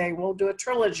said, okay, we'll do a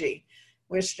trilogy.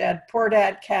 Rich Dad, Poor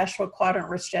Dad, Cash Flow Quadrant,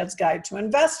 Rich Dad's Guide to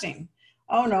Investing.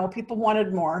 Oh no, people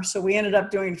wanted more. So we ended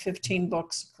up doing 15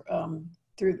 books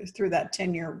through that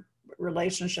 10-year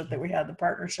relationship that we had, the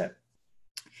partnership.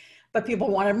 But people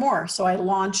wanted more. So I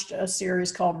launched a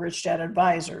series called Rich Dad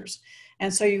Advisors.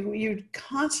 And so you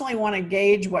constantly want to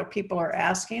gauge what people are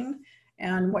asking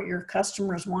and what your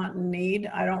customers want and need.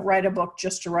 I don't write a book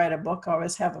just to write a book. I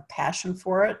always have a passion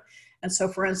for it. And so,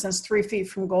 for instance, 3 Feet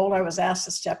from Gold, I was asked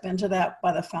to step into that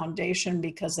by the foundation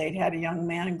because they'd had a young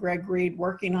man, Greg Reed,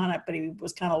 working on it, but he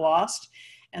was kind of lost.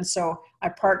 And so I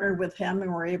partnered with him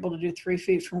and were able to do 3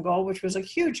 Feet from Gold, which was a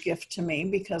huge gift to me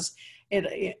because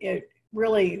it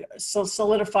really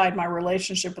solidified my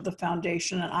relationship with the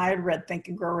foundation. And I had read Think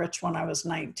and Grow Rich when I was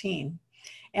 19.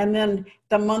 And then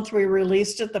the month we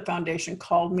released it, the foundation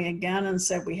called me again and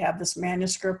said, we have this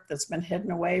manuscript that's been hidden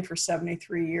away for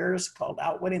 73 years called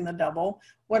Outwitting the Devil.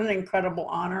 What an incredible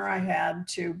honor I had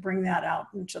to bring that out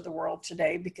into the world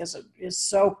today, because it is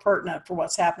so pertinent for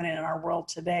what's happening in our world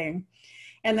today.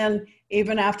 And then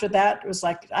even after that, it was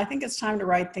like, I think it's time to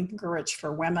write Think and Grow Rich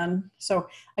for women. So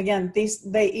again,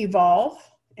 they evolve,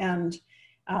 and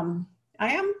I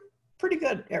am pretty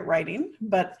good at writing,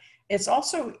 but it's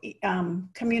also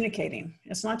communicating.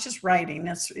 It's not just writing,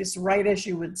 it's write as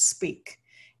you would speak,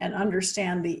 and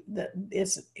understand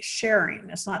it's sharing.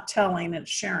 It's not telling, it's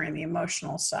sharing, the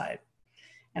emotional side.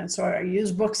 And so I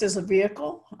use books as a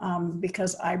vehicle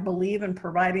because I believe in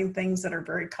providing things that are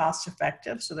very cost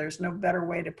effective. So there's no better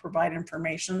way to provide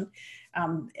information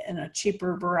in a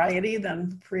cheaper variety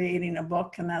than creating a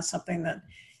book. And that's something that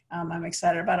I'm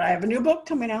excited about. I have a new book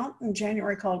coming out in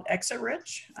January called Exit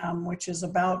Rich, which is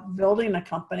about building a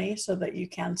company so that you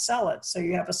can sell it. So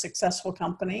you have a successful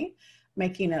company,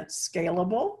 making it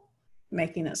scalable,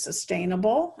 making it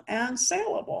sustainable and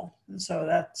saleable. And so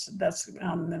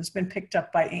it's been picked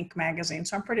up by Inc. magazine.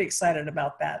 So I'm pretty excited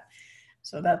about that.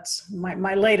 So that's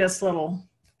my latest little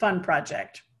fun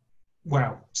project.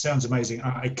 Wow, sounds amazing.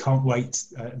 I can't wait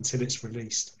until it's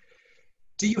released.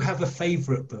 Do you have a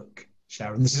favorite book,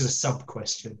 Sharon? This is a sub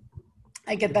question.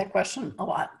 I get that question a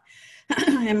lot.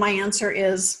 And my answer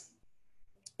is,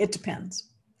 it depends.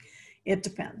 It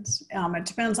depends. It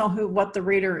depends on where the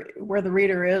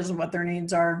reader is and what their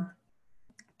needs are.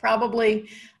 Probably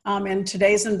in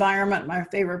today's environment, my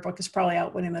favorite book is probably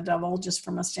Outwitting the Devil, just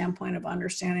from a standpoint of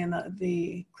understanding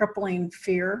the crippling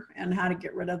fear and how to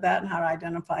get rid of that and how to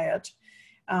identify it.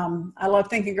 I love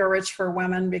Think and Grow Rich for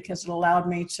women because it allowed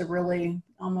me to really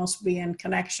almost be in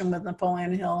connection with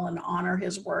Napoleon Hill and honor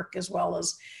his work, as well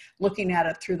as looking at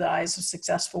it through the eyes of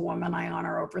successful women. I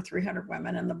honor over 300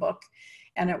 women in the book.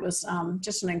 And it was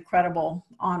just an incredible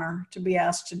honor to be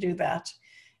asked to do that.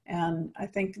 And I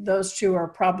think those two are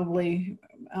probably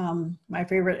my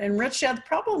favorite. And Rich Dad,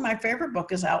 probably my favorite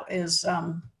book is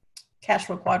Cash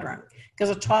Flow Quadrant,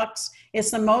 because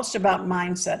it's the most about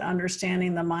mindset,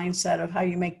 understanding the mindset of how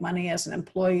you make money as an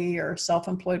employee or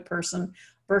self-employed person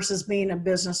versus being a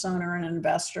business owner and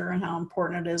investor, and how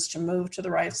important it is to move to the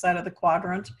right side of the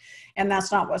quadrant. And that's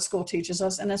not what school teaches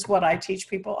us. And it's what I teach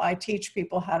people. I teach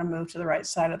people how to move to the right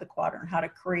side of the quadrant, how to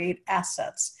create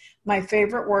assets. My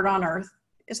favorite word on earth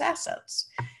is assets.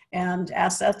 And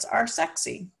assets are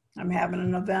sexy. I'm having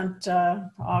an event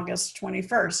August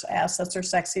 21st,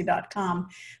 assetsaresexy.com,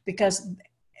 because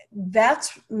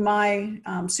that's my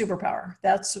superpower.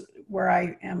 That's where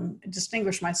I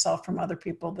distinguish myself from other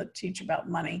people that teach about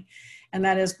money. And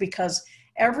that is because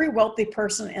every wealthy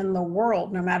person in the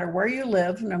world, no matter where you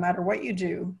live, no matter what you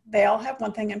do, they all have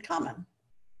one thing in common.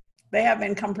 They have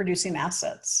income producing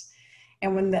assets.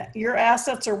 And when your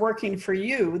assets are working for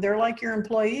you, they're like your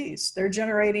employees. They're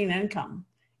generating income.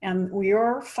 And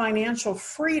your financial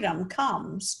freedom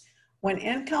comes when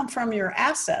income from your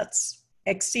assets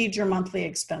exceeds your monthly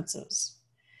expenses.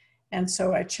 And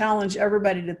so I challenge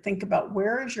everybody to think about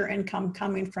where is your income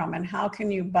coming from and how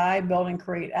can you buy, build, and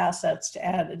create assets to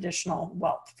add additional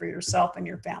wealth for yourself and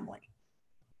your family.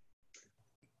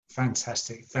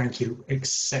 Fantastic. Thank you.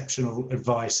 Exceptional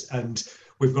advice. And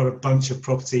we've got a bunch of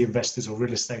property investors or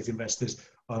real estate investors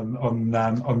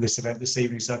on this event this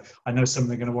evening. So I know some of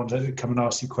them are going to want to come and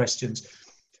ask you questions.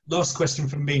 Last question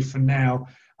from me for now.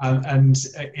 And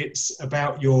it's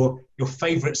about your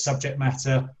favorite subject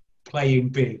matter, playing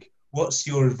big. What's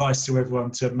your advice to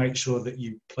everyone to make sure that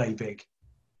you play big?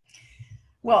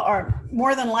 Well, or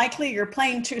more than likely, you're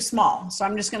playing too small. So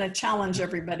I'm just going to challenge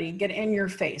everybody, get in your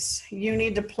face. You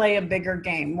need to play a bigger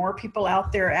game. More people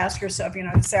out there, ask yourself,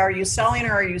 say, are you selling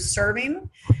or are you serving?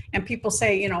 And people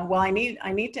say, well, I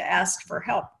need to ask for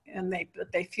help. And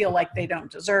they feel like they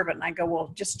don't deserve it. And I go,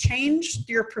 well, just change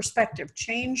your perspective,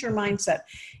 change your mindset.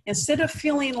 Instead of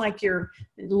feeling like you're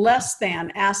less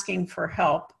than asking for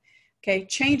help, okay,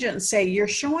 change it and say, you're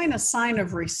showing a sign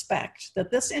of respect that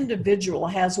this individual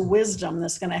has wisdom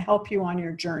that's going to help you on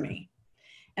your journey.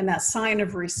 And that sign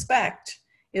of respect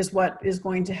is what is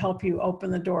going to help you open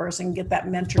the doors and get that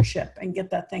mentorship and get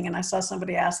that thing. And I saw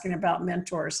somebody asking about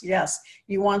mentors. Yes,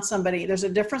 you want somebody. There's a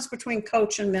difference between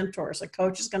coach and mentors. A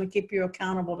coach is going to keep you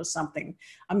accountable to something.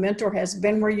 A mentor has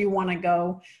been where you want to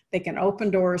go. They can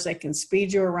open doors. They can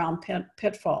speed you around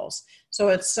pitfalls. So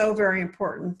it's so very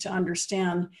important to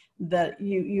understand that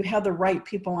you have the right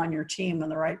people on your team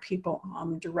and the right people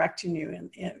directing you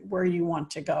in where you want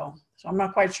to go. So I'm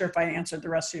not quite sure if I answered the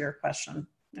rest of your question.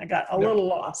 I got a little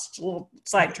lost, a little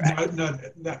sidetracked. No,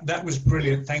 that was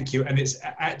brilliant. Thank you. And it's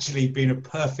actually been a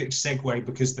perfect segue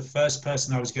because the first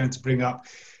person I was going to bring up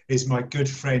is my good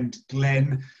friend,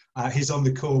 Glenn. He's on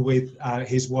the call with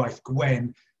his wife,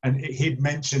 Gwen, and he'd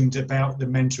mentioned about the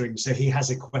mentoring. So he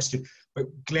has a question. But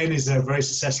Glenn is a very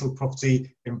successful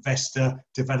property investor,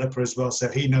 developer as well. So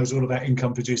he knows all about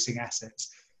income producing assets.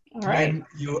 All Glenn,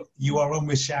 right. you are on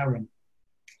with Sharon.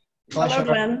 Hello, Sharon.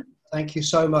 Glenn. Thank you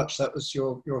so much. That was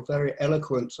you're very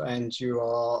eloquent and you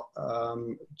are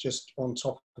just on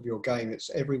top of your game. It's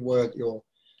every word you're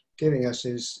giving us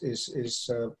is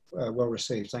well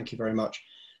received. Thank you very much.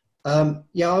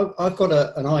 Yeah, I've got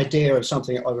an idea of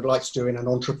something I would like to do in an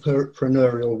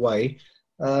entrepreneurial way,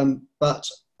 but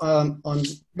I'm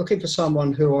looking for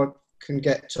someone who I can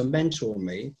get to mentor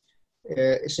me.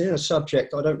 It's in a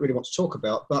subject I don't really want to talk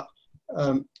about, but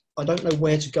I don't know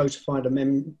where to go to find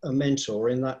a mentor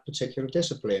in that particular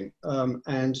discipline.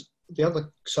 And the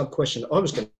other sub-question I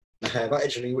was going to have,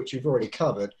 actually, which you've already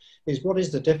covered, is what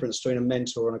is the difference between a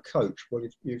mentor and a coach? Well,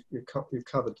 you've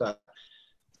covered that.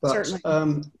 But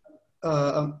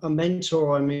a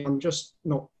mentor, I mean, I'm just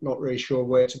not really sure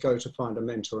where to go to find a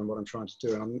mentor and what I'm trying to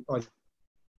do. And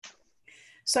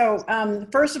So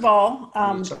first of all,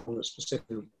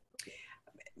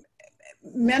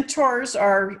 mentors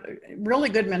are really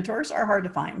good. Mentors are hard to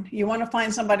find. You want to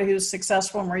find somebody who's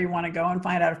successful and where you want to go and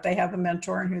find out if they have a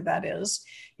mentor and who that is.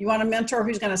 You want a mentor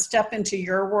who's going to step into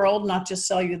your world, not just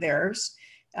sell you theirs.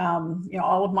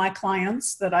 All of my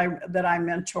clients that I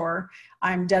mentor,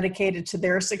 I'm dedicated to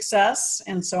their success.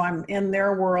 And so I'm in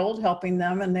their world helping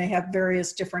them, and they have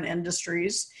various different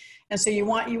industries. And so you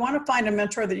want to find a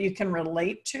mentor that you can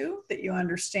relate to, that you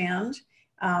understand.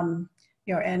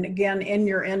 And again, in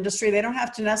your industry, they don't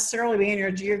have to necessarily be in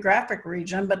your geographic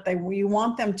region, but you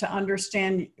want them to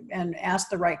understand and ask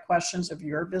the right questions of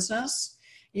your business.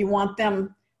 You want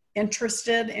them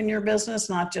interested in your business,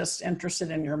 not just interested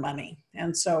in your money.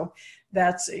 And so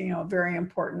that's, a very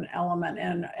important element.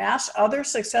 And ask other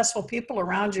successful people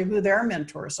around you who their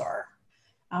mentors are.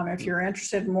 If you're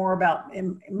interested more about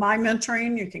my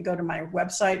mentoring, you can go to my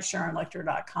website,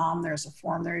 SharonLechter.com. There's a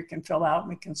form there you can fill out, and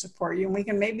we can support you. And we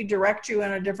can maybe direct you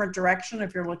in a different direction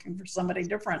if you're looking for somebody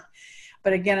different.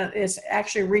 But again, it's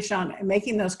actually reaching out and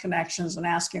making those connections and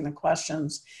asking the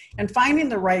questions and finding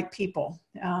the right people.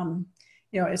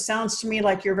 It sounds to me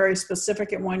like you're very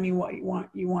specific at what you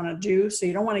want to do. So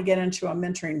you don't want to get into a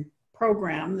mentoring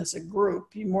program that's a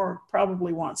group. You more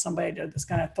probably want somebody that's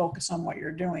going to focus on what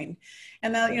you're doing.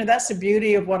 And then, that's the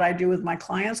beauty of what I do with my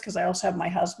clients, because I also have my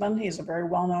husband. He's a very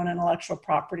well-known intellectual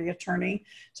property attorney.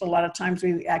 So a lot of times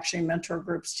we actually mentor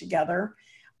groups together.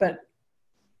 But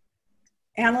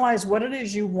analyze what it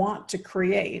is you want to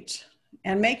create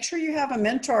and make sure you have a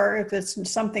mentor if it's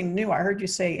something new. I heard you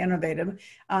say innovative.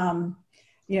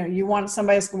 You want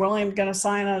somebody that's willing, going to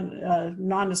sign a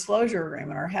non-disclosure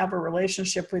agreement or have a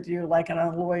relationship with you, like in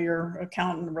a lawyer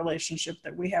accountant relationship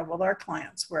that we have with our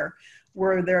clients, where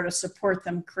we're there to support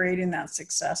them creating that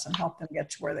success and help them get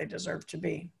to where they deserve to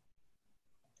be.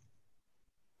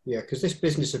 Yeah, because this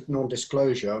business of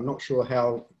non-disclosure, I'm not sure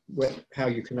how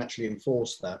you can actually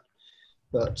enforce that.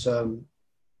 But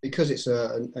because it's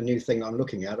a new thing I'm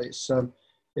looking at, it's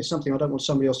something I don't want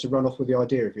somebody else to run off with the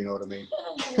idea, if you know what I mean.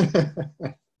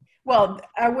 Well,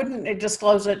 I wouldn't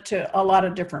disclose it to a lot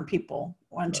of different people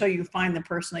until you find the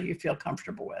person that you feel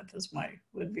comfortable with.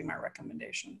 Would be my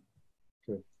recommendation.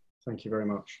 Good. Thank you very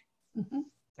much.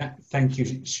 Mm-hmm. Thank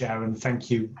you, Sharon. Thank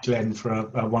you, Glenn,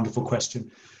 for a wonderful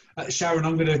question. Sharon,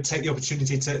 I'm going to take the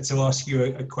opportunity to ask you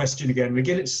a question again.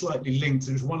 Again, it's slightly linked.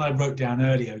 It was one I wrote down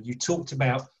earlier. You talked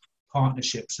about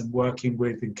partnerships and working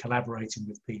with and collaborating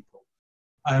with people.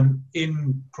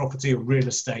 In property or real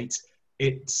estate,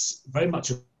 it's very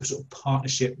much a sort of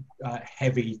partnership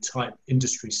heavy type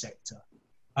industry sector.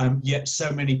 Yet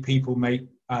so many people make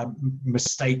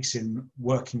mistakes in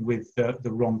working with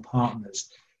the wrong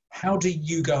partners. How do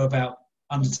you go about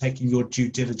undertaking your due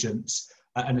diligence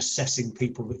and assessing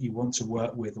people that you want to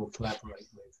work with or collaborate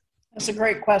with? That's a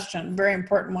great question. Very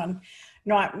important one.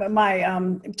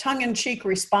 My tongue-in-cheek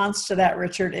response to that,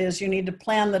 Richard, is you need to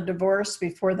plan the divorce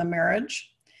before the marriage.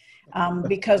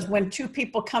 Because when two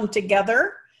people come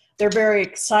together, they're very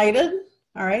excited.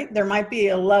 All right. There might be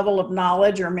a level of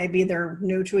knowledge, or maybe they're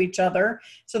new to each other.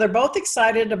 So they're both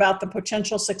excited about the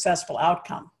potential successful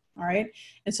outcome. All right.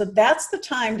 And so that's the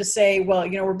time to say, well,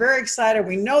 we're very excited.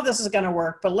 We know this is going to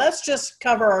work, but let's just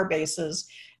cover our bases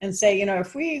and say,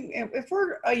 if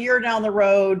we're a year down the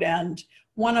road and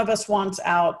one of us wants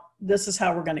out, this is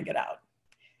how we're going to get out.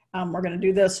 We're going to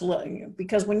do this,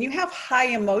 because when you have high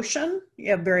emotion,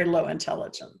 you have very low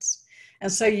intelligence.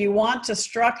 And so you want to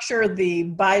structure the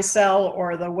buy-sell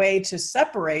or the way to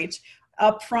separate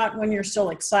up front when you're still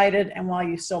excited and while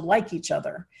you still like each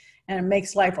other. And it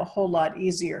makes life a whole lot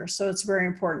easier. So it's very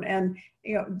important. And,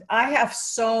 I have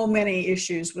so many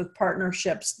issues with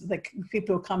partnerships that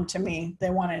people who come to me,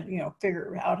 they want to,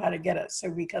 figure out how to get it.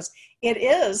 So because it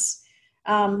is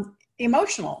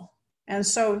emotional. And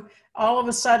so all of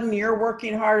a sudden you're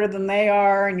working harder than they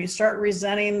are and you start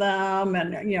resenting them.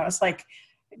 And, it's like,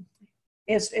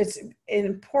 it's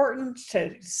important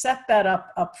to set that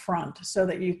up front so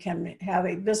that you can have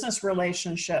a business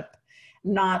relationship,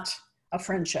 not a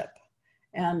friendship.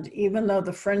 And even though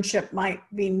the friendship might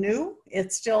be new,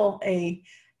 it's still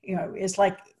it's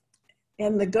like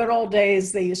in the good old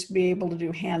days, they used to be able to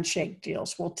do handshake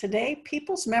deals. Well, today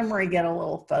people's memory get a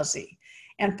little fuzzy.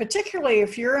 And particularly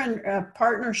if you're in a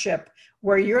partnership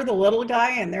where you're the little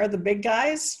guy and they're the big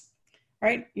guys,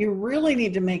 right? You really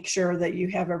need to make sure that you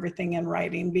have everything in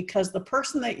writing, because the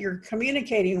person that you're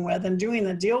communicating with and doing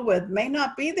the deal with may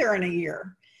not be there in a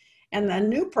year. And the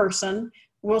new person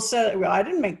will say, well, I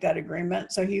didn't make that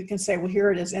agreement. So you can say, well,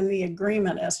 here it is in the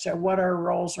agreement as to what our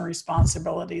roles and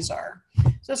responsibilities are.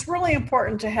 So it's really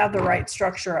important to have the right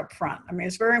structure up front. I mean,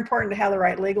 it's very important to have the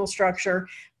right legal structure,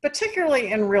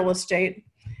 particularly in real estate,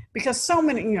 because so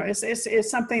many,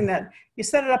 it's something that you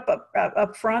set it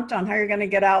up front on how you're going to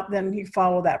get out, then you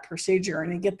follow that procedure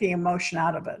and you get the emotion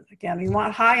out of it. Again, you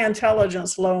want high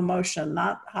intelligence, low emotion,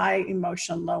 not high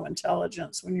emotion, low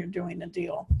intelligence when you're doing a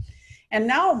deal. And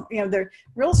now, the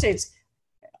real estate's,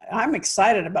 I'm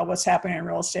excited about what's happening in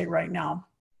real estate right now.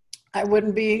 I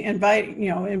wouldn't be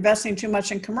investing too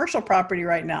much in commercial property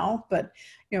right now, but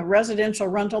residential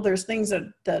rental, there's things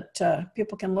that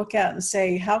people can look at and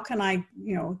say, how can I,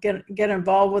 get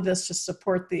involved with this to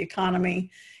support the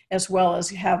economy, as well as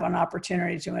have an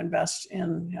opportunity to invest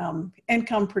in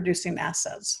income producing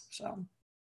assets. So.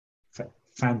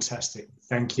 Fantastic.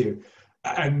 Thank you.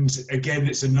 And again,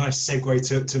 it's a nice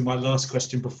segue to my last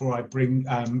question before I bring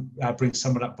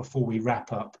someone up before we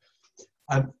wrap up.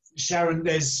 Sharon,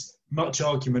 there's much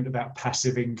argument about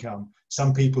passive income.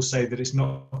 Some people say that it's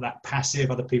not that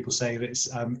passive. Other people say that it's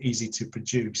easy to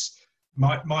produce.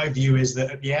 My view is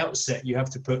that at the outset, you have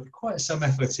to put quite some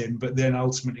effort in, but then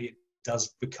ultimately it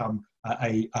does become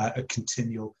a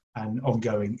continual and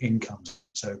ongoing income.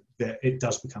 So it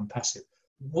does become passive.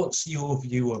 What's your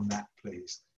view on that,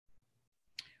 please?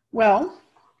 Well,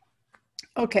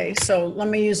 okay, so let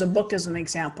me use a book as an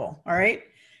example, all right?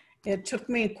 It took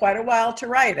me quite a while to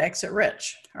write Exit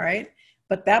Rich, all right?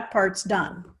 But that part's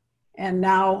done. And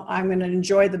now I'm going to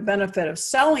enjoy the benefit of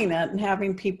selling it and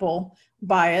having people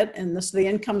buy it. And the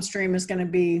income stream is going to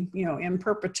be, in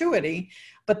perpetuity.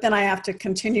 But then I have to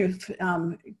continue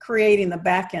creating the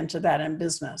back end to that in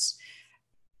business.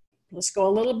 Let's go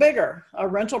a little bigger. A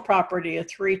rental property, a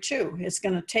 3-2. It's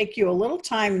going to take you a little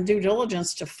time and due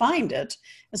diligence to find it.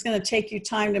 It's going to take you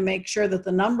time to make sure that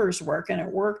the numbers work and it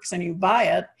works, and you buy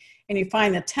it and you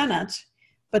find the tenant.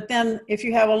 But then if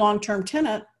you have a long-term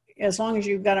tenant, as long as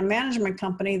you've got a management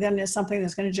company, then it's something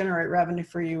that's going to generate revenue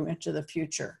for you into the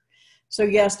future. So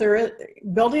yes, there is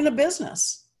building a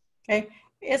business. Okay.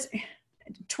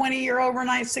 20-year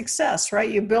overnight success, right?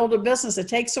 You build a business. It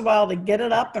takes a while to get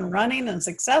it up and running and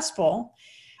successful.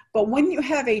 But when you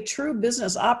have a true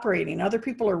business operating, other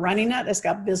people are running it, it's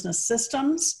got business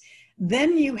systems,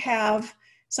 then you have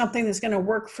something that's going to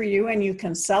work for you, and you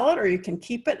can sell it or you can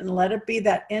keep it and let it be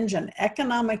that engine,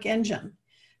 economic engine.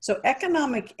 So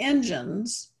economic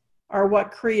engines are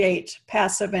what create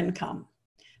passive income.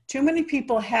 Too many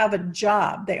people have a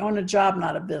job. They own a job,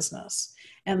 not a business.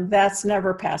 And that's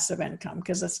never passive income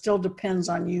because it still depends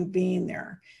on you being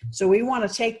there. So we want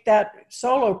to take that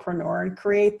solopreneur and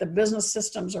create the business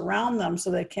systems around them so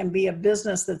that it can be a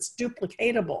business that's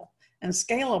duplicatable and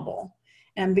scalable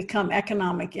and become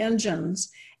economic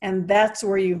engines. And that's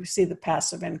where you see the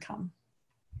passive income.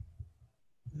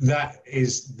 That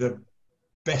is the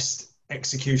best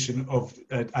execution of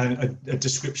a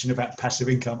description about passive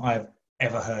income I have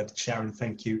ever heard. Sharon,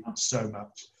 thank you so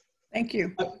much. Thank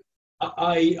you.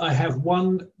 I have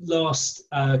one last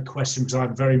question because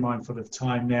I'm very mindful of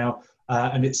time now,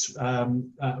 and it's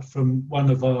from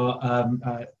one of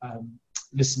our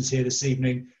listeners here this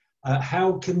evening.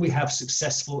 How can we have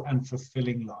successful and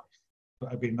fulfilling life?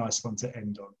 That would be a nice one to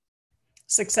end on.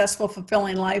 Successful,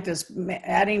 fulfilling life is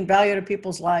adding value to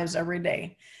people's lives every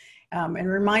day. And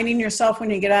reminding yourself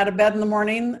when you get out of bed in the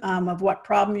morning of what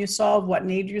problem you solve, what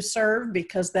need you serve,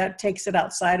 because that takes it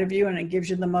outside of you and it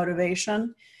gives you the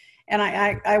motivation. And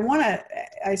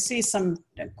I see some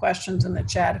questions in the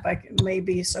chat, if I may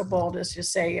be so bold as to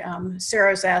say,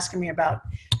 Sarah's asking me about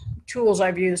tools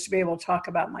I've used to be able to talk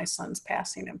about my son's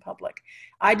passing in public.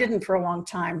 I didn't for a long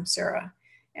time, Sarah.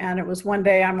 And it was one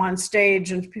day I'm on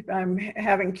stage and I'm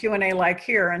having Q&A like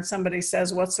here, and somebody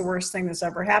says, what's the worst thing that's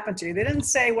ever happened to you? They didn't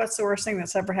say, what's the worst thing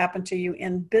that's ever happened to you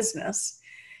in business?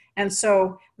 And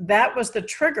so that was the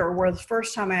trigger where the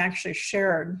first time I actually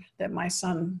shared that my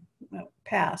son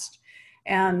passed.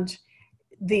 And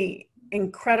the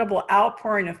incredible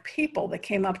outpouring of people that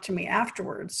came up to me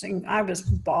afterwards, and I was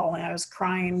bawling, I was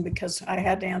crying because I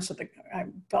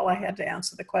felt I had to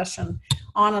answer the question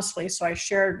honestly. So I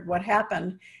shared what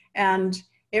happened, and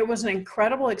it was an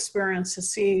incredible experience to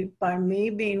see, by me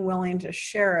being willing to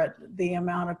share it, the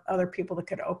amount of other people that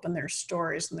could open their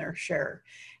stories and their share.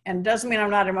 And it doesn't mean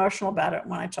I'm not emotional about it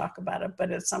when I talk about it,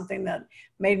 but it's something that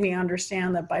made me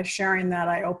understand that by sharing that,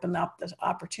 I opened up this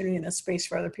opportunity and the space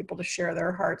for other people to share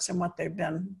their hearts and what they've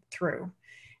been through.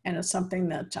 And it's something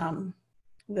that,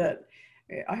 that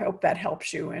I hope that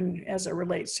helps you and as it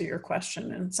relates to your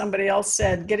question. And somebody else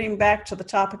said, getting back to the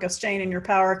topic of staying in your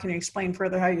power, can you explain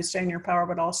further how you stay in your power,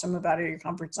 but also move out of your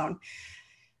comfort zone?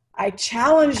 I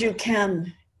challenge you,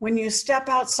 Ken, when you step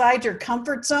outside your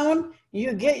comfort zone,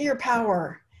 you get your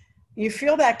power. You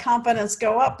feel that confidence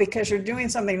go up because you're doing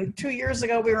something. 2 years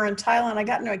ago, we were in Thailand. I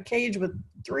got into a cage with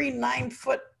 3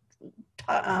 9-foot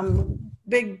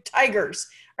big tigers,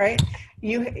 right?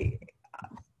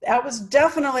 I was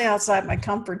definitely outside my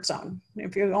comfort zone.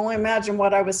 If you only imagine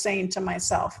what I was saying to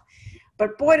myself.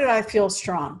 But boy, did I feel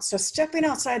strong. So stepping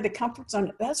outside the comfort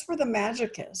zone, that's where the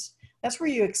magic is. That's where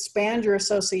you expand your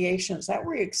associations. That's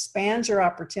where you expand your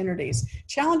opportunities.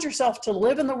 Challenge yourself to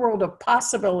live in the world of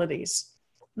possibilities,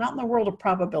 not in the world of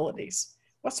probabilities.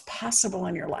 What's possible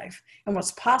in your life? And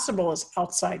what's possible is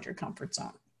outside your comfort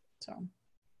zone. So.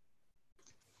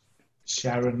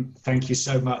 Sharon, thank you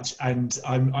so much. And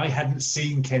I hadn't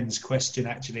seen Ken's question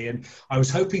actually, and I was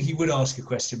hoping he would ask a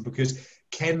question because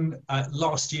Ken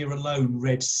last year alone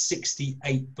read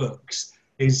 68 books.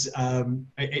 If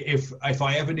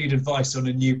I ever need advice on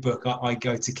a new book, I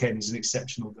go to Ken. He's an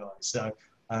exceptional guy. So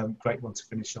great one to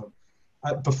finish on.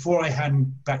 Before I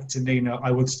hand back to Nina, I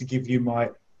wanted to give you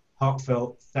my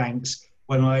heartfelt thanks.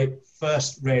 When I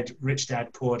first read Rich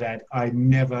Dad, Poor Dad, I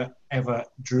never, ever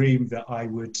dreamed that I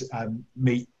would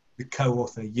meet the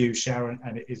co-author, you, Sharon,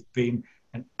 and it has been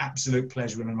an absolute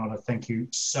pleasure and an honor. Thank you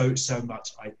so, so much.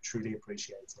 I truly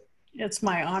appreciate it. It's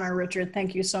my honor, Richard.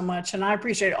 Thank you so much. And I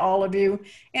appreciate all of you.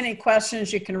 Any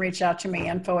questions, you can reach out to me,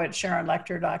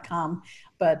 info@sharonlechter.com.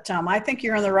 But I think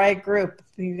you're in the right group.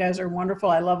 You guys are wonderful.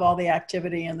 I love all the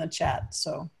activity in the chat.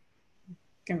 So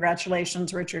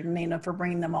congratulations, Richard and Nina, for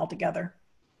bringing them all together.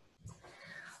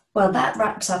 Well, that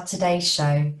wraps up today's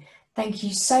show. Thank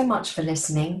you so much for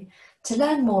listening. To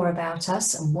learn more about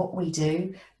us and what we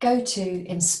do, go to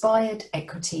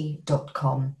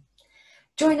inspiredequity.com.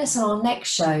 Join us on our next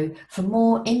show for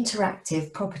more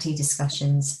interactive property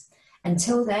discussions.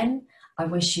 Until then, I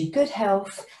wish you good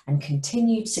health and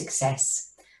continued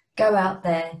success. Go out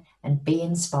there and be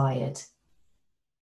inspired.